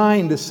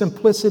designed the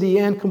simplicity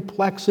and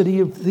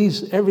complexity of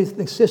these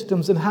everything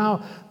systems and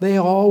how they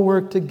all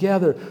work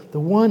together, the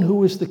one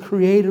who is the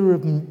creator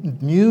of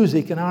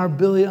music and our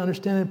ability to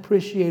understand and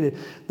appreciate it,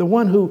 the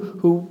one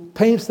who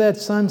paints that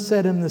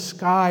sunset in the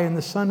sky and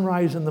the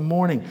sunrise in the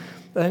morning.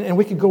 And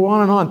we could go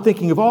on and on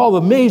thinking of all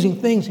the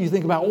amazing things you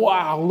think about.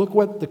 Wow, look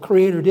what the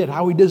creator did,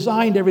 how he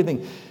designed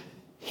everything.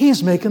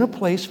 He's making a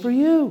place for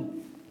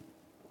you.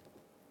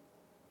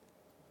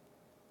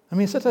 I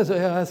mean, sometimes,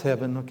 yeah, that's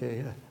heaven, okay.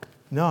 Yeah.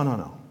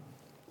 No.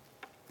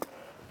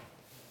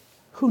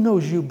 Who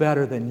knows you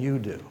better than you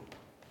do?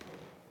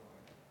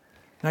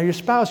 Now, your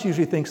spouse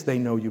usually thinks they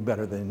know you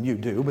better than you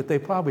do, but they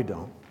probably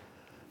don't.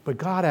 But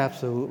God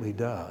absolutely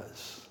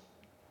does.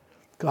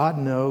 God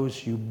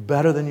knows you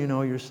better than you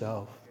know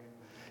yourself.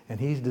 And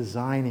he's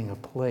designing a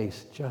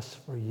place just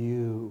for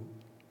you.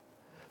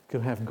 You're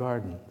going to have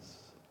gardens,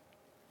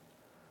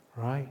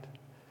 right?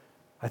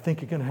 I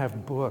think you're going to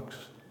have books.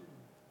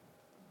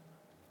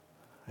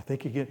 I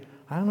think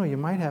I don't know, you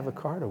might have a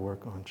car to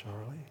work on,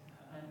 Charlie.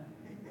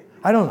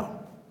 I don't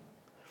know.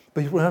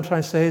 But what I'm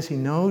trying to say is he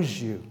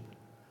knows you.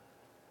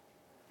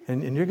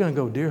 And you're going to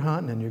go deer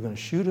hunting and you're going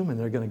to shoot them and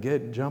they're going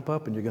to jump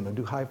up and you're going to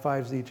do high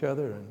fives to each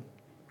other.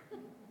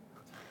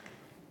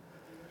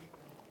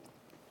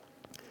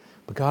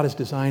 But God is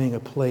designing a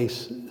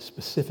place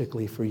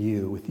specifically for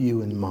you, with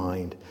you in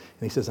mind.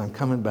 And he says, I'm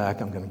coming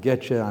back, I'm going to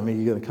get you. I mean,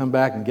 you're going to come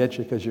back and get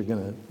you because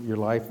your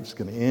life is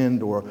going to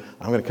end, or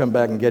I'm going to come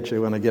back and get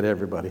you when I get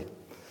everybody.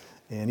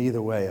 And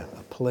either way,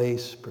 a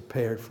place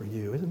prepared for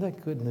you. Isn't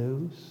that good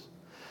news?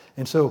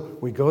 And so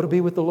we go to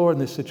be with the Lord in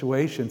this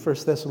situation. 1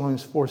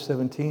 Thessalonians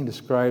 4:17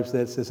 describes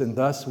that. It says, and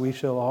thus we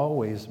shall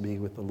always be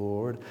with the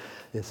Lord.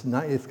 It's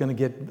going to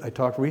get, I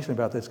talked recently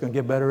about this, it's going to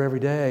get better every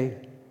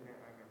day.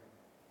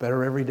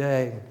 Better every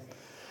day.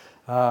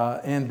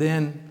 And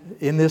then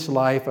in this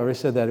life, I already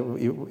said that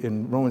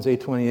in Romans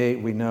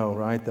 8:28, we know,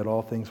 right, that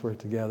all things work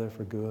together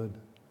for good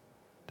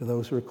to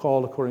those who are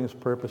called according to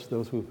his purpose,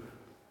 those who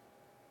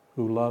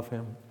love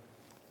him.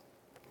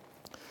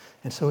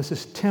 And so it's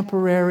this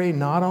temporary.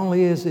 Not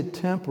only is it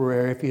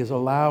temporary, if he is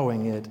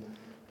allowing it,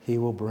 he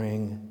will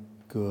bring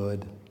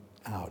good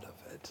out of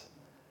it.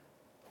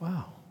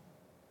 Wow.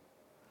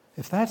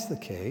 If that's the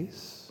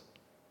case,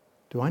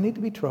 do I need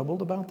to be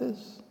troubled about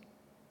this?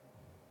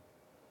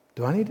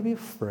 Do I need to be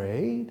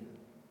afraid?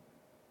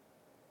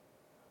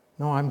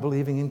 No, I'm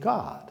believing in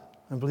God.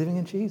 I'm believing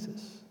in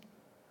Jesus,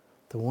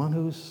 the one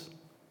who's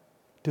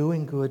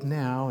doing good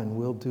now and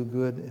will do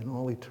good in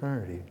all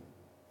eternity.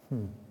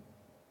 Can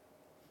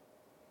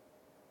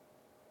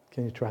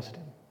you trust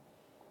him?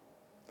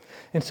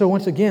 And so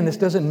once again, this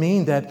doesn't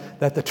mean that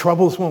the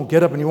troubles won't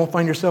get up and you won't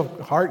find yourself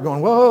heart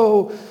going,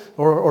 whoa,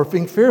 or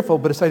being fearful,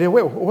 but it's like,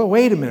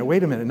 wait a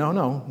minute.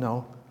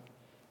 No.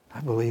 I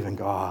believe in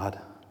God.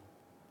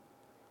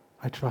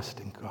 I trust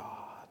in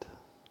God.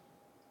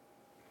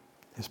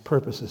 His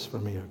purposes for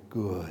me are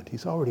good.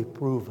 He's already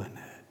proven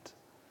it.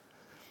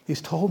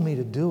 He's told me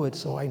to do it,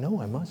 so I know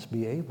I must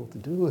be able to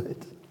do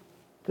it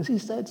because he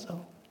said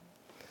so.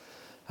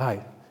 All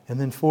right, and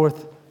then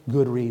fourth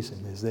good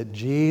reason is that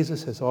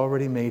Jesus has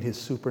already made his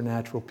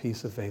supernatural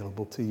peace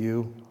available to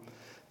you,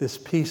 this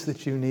peace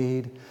that you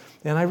need.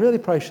 And I really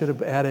probably should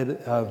have added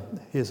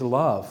his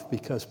love,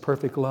 because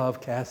perfect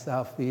love casts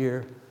out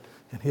fear,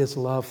 and his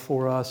love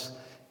for us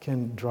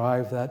can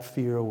drive that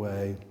fear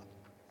away.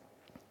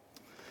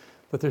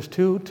 But there's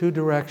two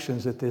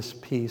directions that this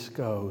peace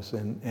goes,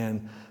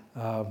 and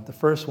the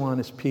first one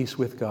is peace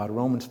with God.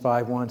 Romans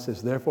 5:1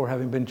 says, therefore,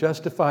 having been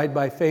justified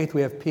by faith,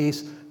 we have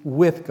peace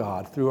with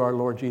God through our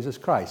Lord Jesus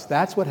Christ.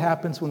 That's what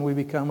happens when we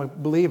become a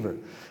believer.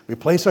 We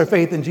place our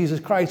faith in Jesus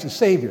Christ as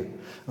Savior.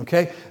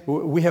 Okay?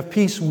 We have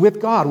peace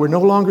with God. We're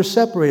no longer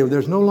separated.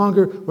 We're no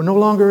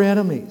longer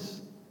enemies.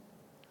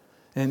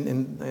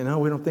 And you know,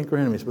 we don't think we're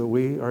enemies, but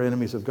we are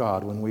enemies of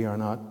God when we are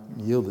not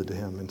yielded to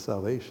him in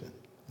salvation.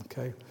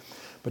 Okay?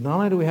 But not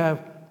only do we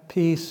have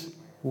peace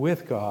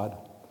with God,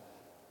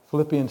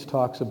 Philippians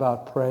talks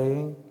about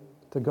praying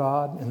to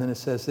God, and then it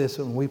says this,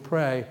 when we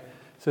pray, it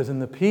says,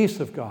 and the peace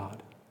of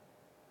God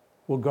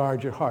will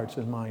guard your hearts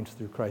and minds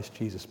through Christ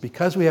Jesus.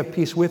 Because we have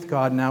peace with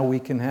God, now we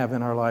can have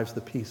in our lives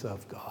the peace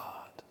of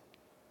God.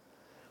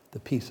 The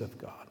peace of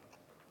God.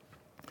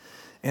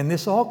 And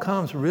this all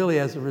comes really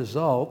as a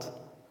result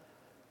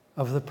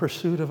of the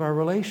pursuit of our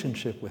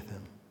relationship with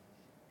him.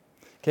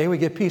 Okay, we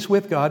get peace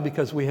with God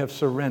because we have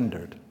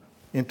surrendered.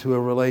 into a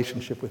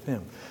relationship with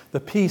Him. The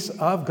peace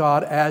of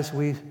God as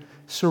we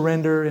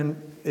surrender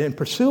in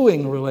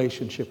pursuing a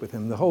relationship with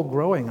Him, the whole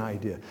growing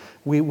idea.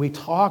 We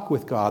talk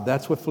with God.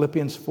 That's what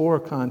Philippians 4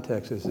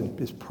 context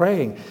is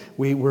praying.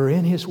 We're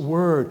in His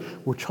Word.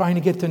 We're trying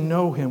to get to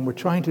know Him. We're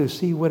trying to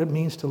see what it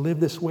means to live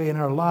this way in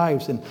our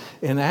lives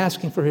and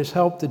asking for His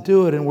help to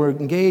do it. And we're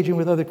engaging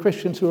with other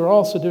Christians who are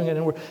also doing it,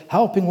 and we're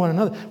helping one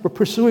another. We're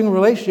pursuing a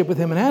relationship with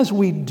Him. And as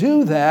we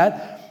do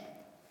that,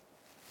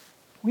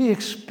 we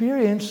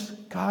experience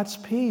God's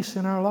peace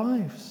in our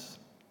lives.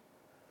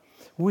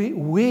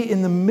 We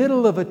in the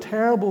middle of a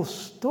terrible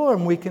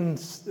storm,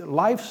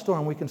 life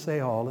storm, we can say,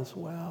 all is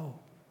well.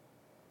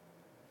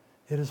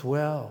 It is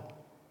well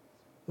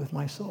with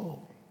my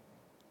soul.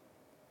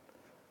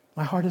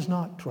 My heart is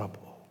not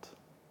troubled.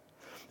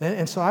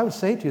 And so I would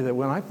say to you that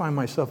when I find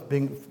myself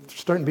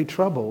starting to be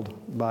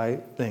troubled by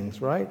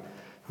things, right?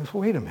 I say,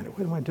 wait a minute,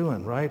 what am I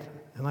doing, right?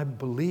 And I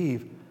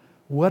believe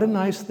what a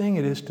nice thing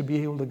it is to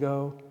be able to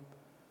go,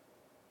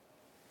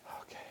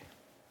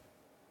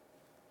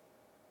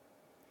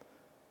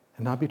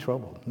 and not be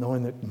troubled,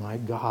 knowing that my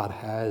God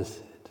has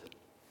it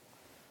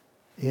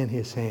in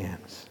His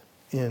hands,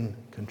 in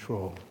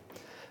control.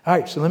 All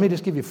right, so let me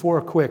just give you 4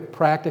 quick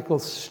practical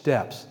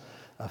steps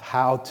of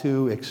how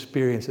to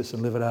experience this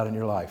and live it out in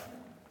your life.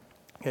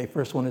 Okay,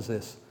 first one is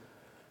this.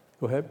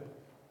 Go ahead.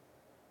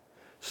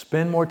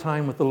 Spend more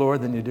time with the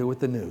Lord than you do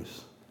with the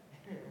news.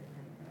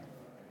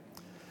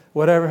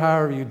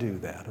 However you do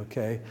that,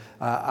 okay?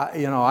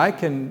 I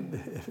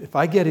can, if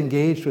I get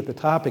engaged with the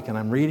topic and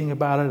I'm reading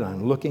about it,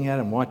 I'm looking at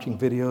it, I'm watching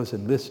videos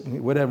and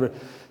listening, whatever,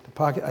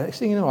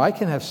 I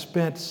can have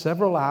spent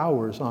several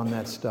hours on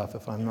that stuff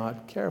if I'm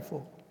not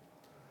careful.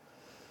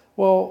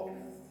 Well,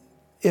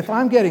 if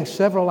I'm getting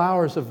several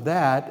hours of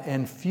that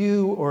and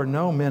few or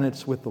no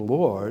minutes with the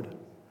Lord,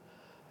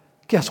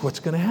 guess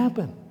what's going to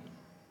happen?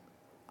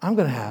 I'm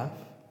going to have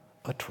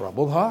a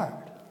troubled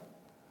heart.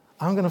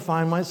 I'm going to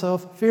find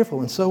myself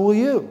fearful, and so will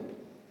you.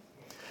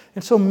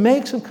 And so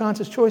make some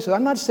conscious choices.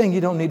 I'm not saying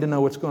you don't need to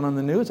know what's going on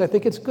in the news. I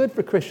think it's good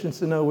for Christians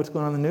to know what's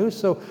going on in the news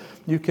so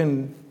you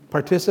can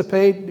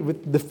participate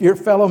with your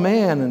fellow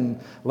man and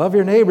love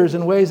your neighbors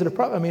in ways that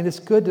are it's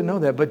good to know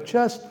that, but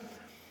just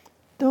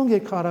don't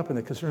get caught up in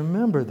it, because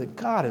remember that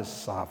God is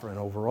sovereign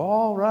over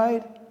all,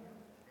 right?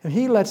 And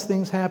He lets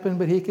things happen,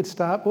 but He could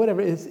stop,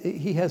 whatever.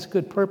 He has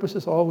good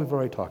purposes, all we've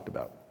already talked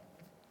about.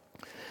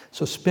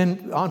 So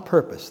spend on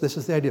purpose. This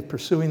is the idea of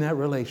pursuing that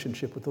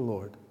relationship with the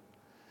Lord.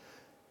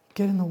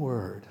 Get in the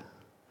Word.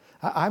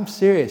 I'm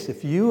serious.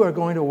 If you are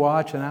going to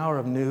watch an hour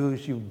of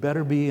news, you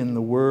better be in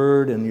the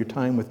Word and your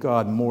time with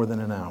God more than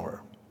an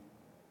hour.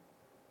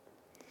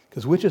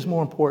 Because which is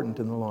more important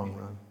in the long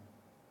run?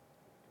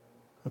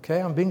 Okay,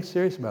 I'm being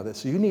serious about this.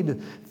 So you need to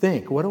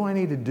think, what do I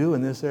need to do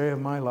in this area of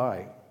my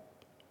life?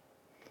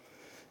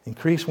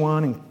 Increase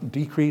one and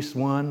decrease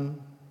one,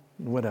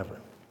 whatever.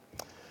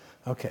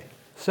 Okay.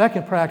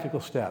 Second practical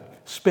step,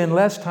 spend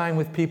less time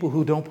with people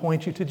who don't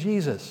point you to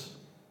Jesus.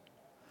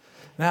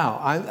 Now,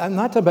 I'm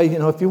not talking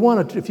about, if you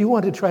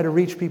want to try to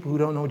reach people who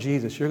don't know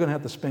Jesus, you're going to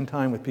have to spend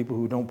time with people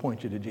who don't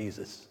point you to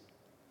Jesus.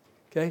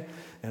 Okay?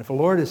 And if the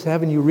Lord is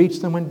having you reach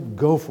someone,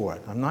 go for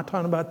it. I'm not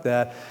talking about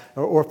that.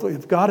 Or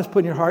if God has put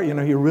in your heart,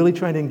 you're really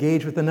trying to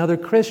engage with another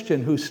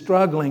Christian who's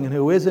struggling and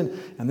who isn't,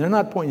 and they're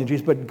not pointing to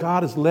Jesus, but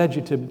God has led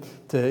you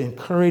to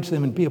encourage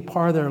them and be a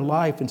part of their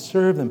life and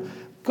serve them.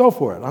 Go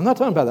for it. I'm not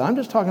talking about that. I'm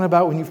just talking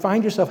about when you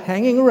find yourself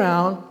hanging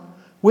around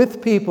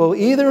with people,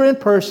 either in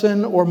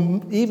person or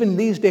even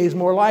these days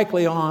more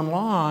likely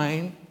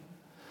online,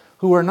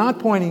 who are not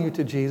pointing you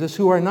to Jesus,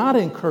 who are not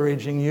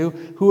encouraging you,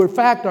 who in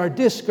fact are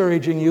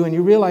discouraging you, and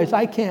you realize,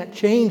 I can't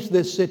change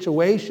this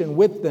situation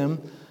with them.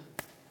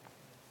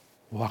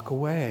 Walk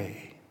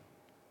away.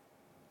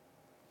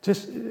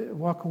 Just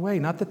walk away.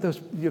 Not that those,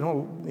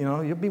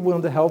 you'll be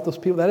willing to help those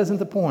people. That isn't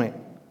the point.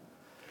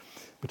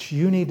 But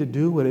you need to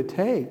do what it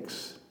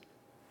takes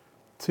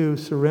to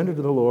surrender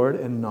to the Lord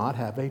and not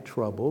have a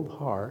troubled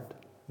heart,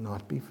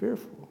 not be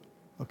fearful.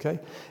 Okay?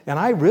 And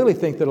I really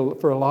think that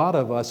for a lot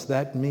of us,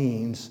 that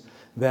means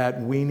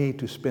that we need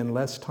to spend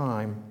less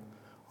time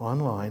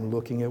online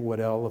looking at what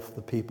all of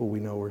the people we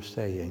know are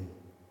saying.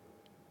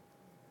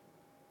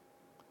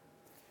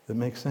 Does that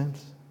make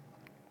sense?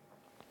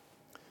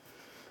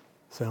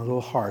 Sounds a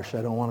little harsh.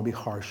 I don't want to be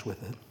harsh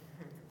with it.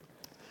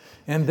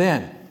 And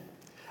then,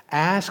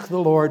 ask the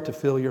Lord to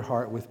fill your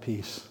heart with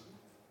peace.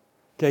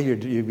 Okay, you're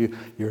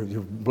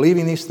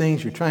believing these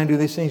things, you're trying to do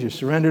these things, you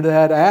surrender to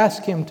that.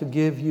 Ask Him to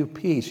give you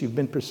peace. You've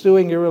been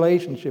pursuing your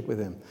relationship with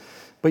Him,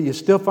 but you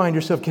still find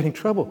yourself getting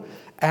trouble.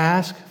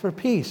 Ask for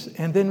peace,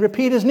 and then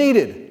repeat as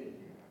needed.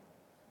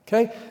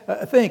 Okay?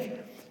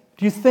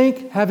 Do you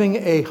think having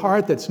a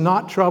heart that's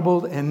not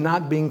troubled and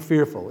not being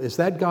fearful, is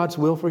that God's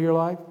will for your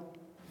life?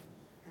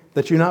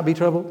 That you not be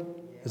troubled?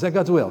 Is that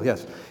God's will?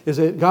 Yes. Is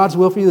it God's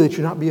will for you that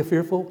you not be a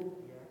fearful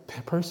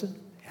person?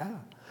 Yeah.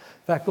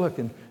 In fact, look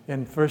in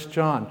 1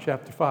 John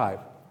chapter 5.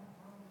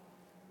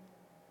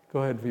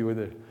 Go ahead if you were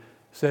there. It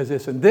says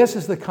this, and this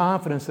is the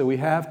confidence that we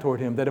have toward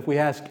Him, that if we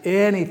ask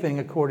anything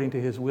according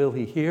to His will,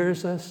 He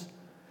hears us.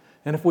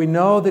 And if we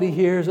know that He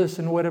hears us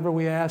in whatever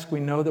we ask, we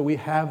know that we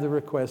have the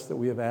request that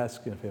we have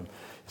asked of Him.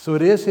 So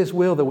it is His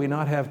will that we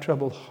not have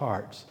troubled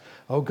hearts.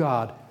 Oh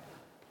God,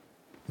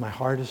 my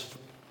heart is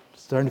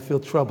starting to feel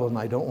troubled and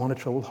I don't want a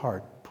troubled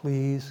heart.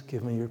 Please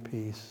give me your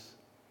peace.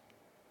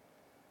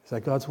 Is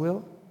that God's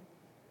will?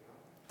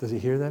 Does He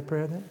hear that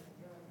prayer then?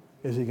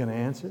 Is He going to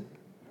answer?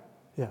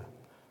 Yeah.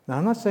 Now,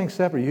 I'm not saying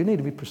separate. You need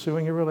to be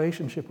pursuing a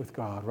relationship with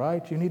God,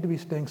 right? You need to be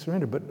staying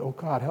surrendered. But, oh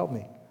God, help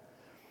me.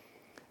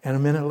 And a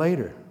minute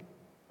later,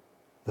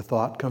 the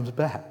thought comes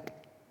back.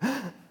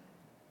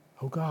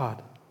 Oh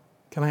God,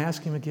 can I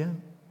ask Him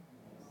again?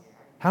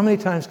 How many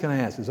times can I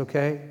ask? Is it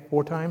okay?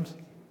 4 times?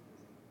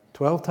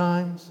 12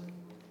 times?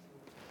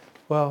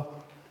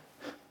 Well,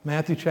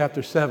 Matthew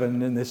chapter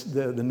 7, and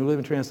the New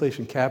Living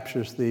Translation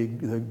captures the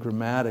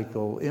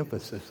grammatical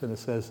emphasis, and it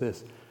says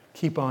this: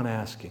 keep on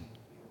asking,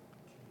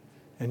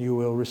 and you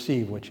will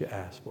receive what you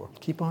ask for.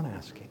 Keep on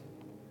asking.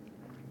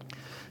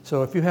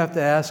 So if you have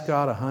to ask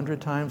God 100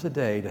 times a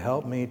day to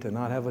help me to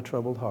not have a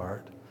troubled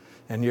heart,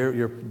 and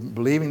you're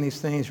believing these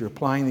things, you're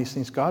applying these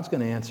things, God's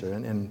going to answer,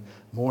 and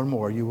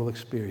more you will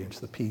experience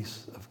the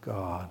peace of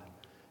God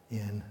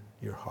in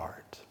your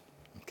heart.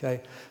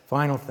 Okay?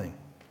 Final thing.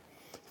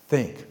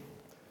 Think.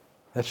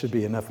 That should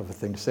be enough of a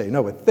thing to say.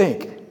 No, but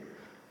think.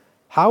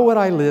 How would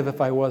I live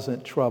if I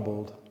wasn't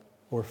troubled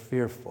or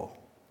fearful?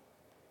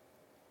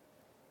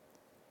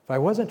 If I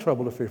wasn't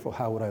troubled or fearful,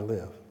 how would I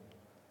live?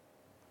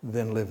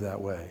 Then live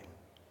that way.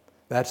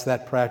 That's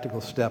that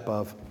practical step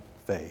of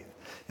faith.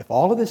 If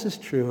all of this is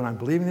true, and I'm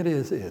believing that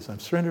it is, I'm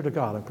surrendered to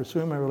God, I'm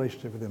pursuing my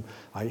relationship with Him,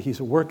 He's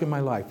at work in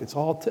my life, it's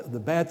all the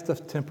bad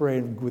stuff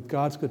temporary with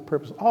God's good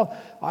purpose,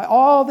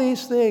 all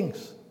these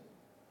things.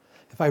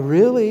 If I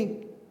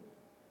really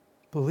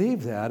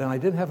believe that and I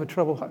didn't have a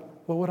troubled heart,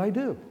 what would I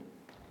do?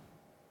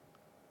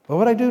 What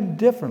would I do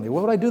differently?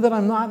 What would I do that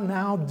I'm not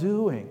now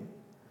doing?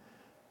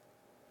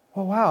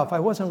 Well, wow, if I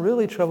wasn't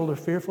really troubled or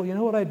fearful, you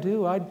know what I'd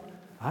do?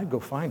 I'd go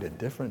find a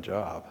different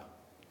job.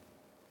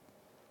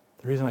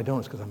 The reason I don't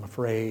is because I'm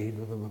afraid.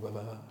 Blah, blah, blah,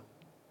 blah.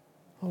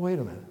 Oh, wait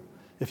a minute.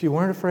 If you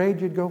weren't afraid,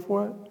 you'd go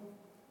for it?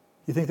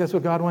 You think that's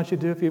what God wants you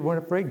to do? If you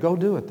weren't afraid, go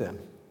do it then.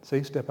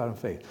 See, step out in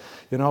faith.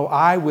 You know,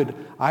 I would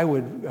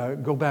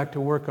go back to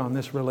work on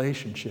this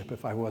relationship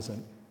if I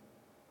wasn't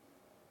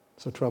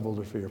so troubled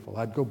or fearful.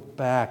 I'd go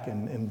back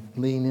and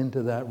lean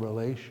into that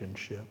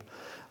relationship.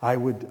 I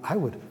would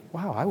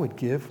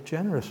give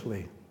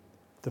generously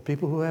to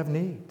people who have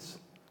needs.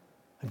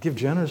 I'd give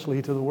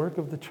generously to the work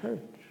of the church.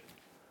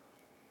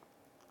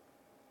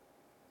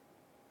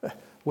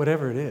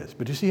 Whatever it is.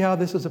 But you see how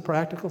this is a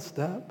practical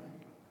step?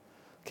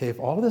 Okay, if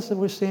all of this that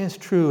we're saying is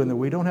true and that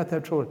we don't have to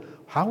have trouble,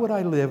 how would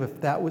I live if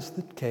that was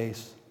the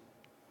case?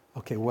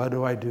 Okay, what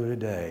do I do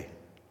today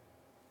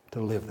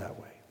to live that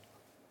way?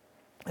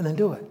 And then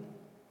do it.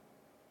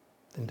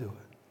 Then do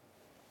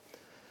it.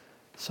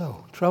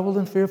 So, troubled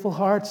and fearful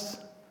hearts,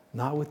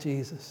 not with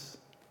Jesus.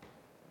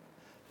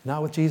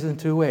 Not with Jesus in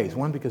 2 ways.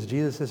 One, because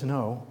Jesus says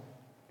no,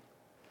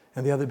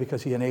 and the other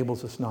because He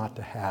enables us not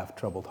to have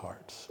troubled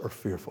hearts or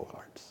fearful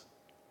hearts.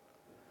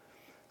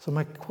 So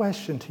my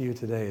question to you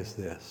today is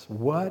this: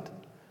 what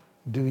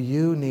do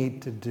you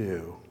need to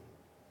do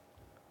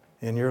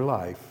in your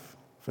life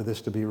for this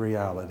to be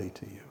reality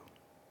to you?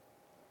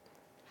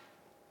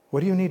 What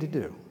do you need to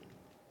do?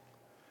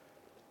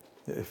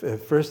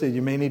 Firstly,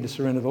 you may need to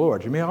surrender to the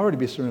Lord. You may already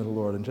be surrendered to the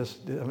Lord and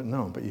just,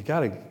 no, but you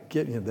got to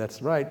get,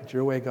 that's right, it's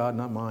your way, God,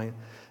 not mine.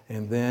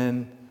 And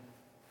then,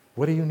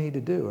 what do you need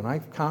to do? And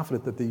I'm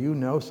confident that you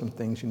know some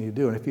things you need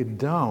to do. And if you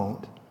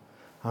don't,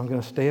 I'm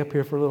going to stay up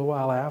here for a little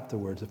while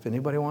afterwards. If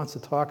anybody wants to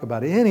talk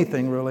about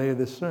anything related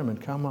to this sermon,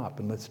 come up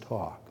and let's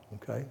talk,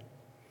 okay?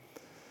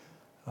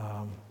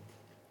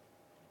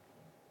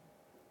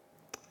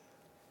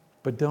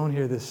 But don't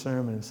hear this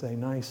sermon and say,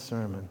 nice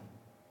sermon,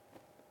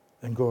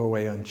 and go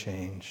away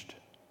unchanged,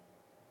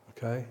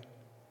 okay?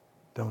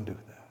 Don't do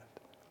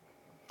that.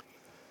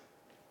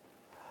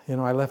 You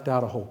know, I left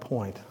out a whole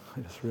point. I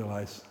just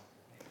realized.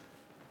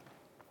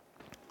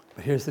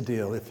 But here's the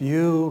deal. If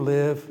you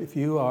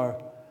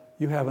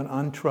have an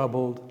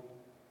untroubled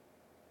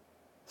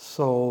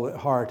soul at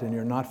heart and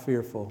you're not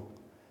fearful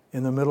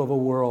in the middle of a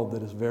world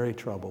that is very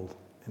troubled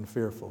and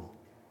fearful,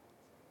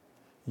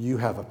 you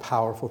have a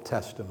powerful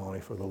testimony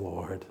for the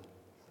Lord.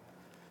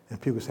 And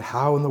people say,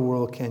 how in the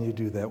world can you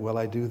do that? Well,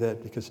 I do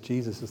that because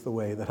Jesus is the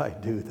way that I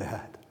do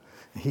that.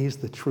 He's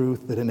the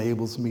truth that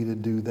enables me to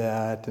do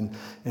that.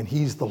 And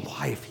He's the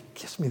life. He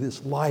gives me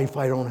this life.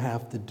 I don't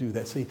have to do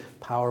that. See,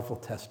 powerful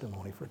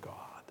testimony for God.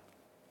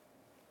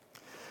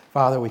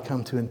 Father, we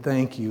come to and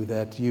thank you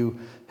that you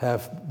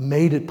have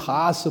made it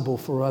possible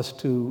for us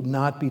to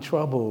not be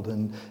troubled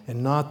and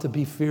not to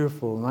be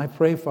fearful. And I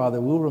pray, Father,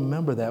 we'll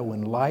remember that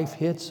when life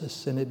hits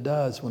us, and it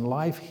does, when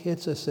life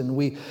hits us and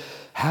we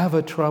have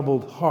a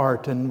troubled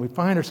heart and we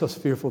find ourselves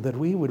fearful, that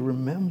we would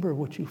remember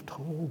what you've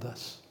told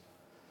us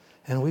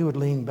and we would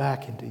lean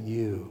back into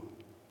you,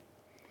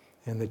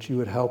 and that you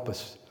would help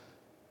us,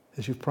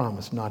 as you've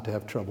promised, not to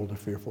have troubled or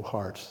fearful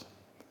hearts.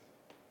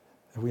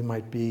 that we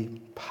might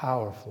be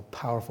powerful,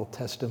 powerful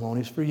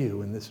testimonies for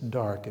you in this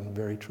dark and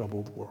very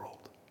troubled world.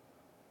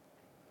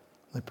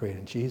 I pray it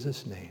in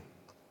Jesus' name.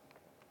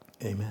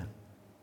 Amen.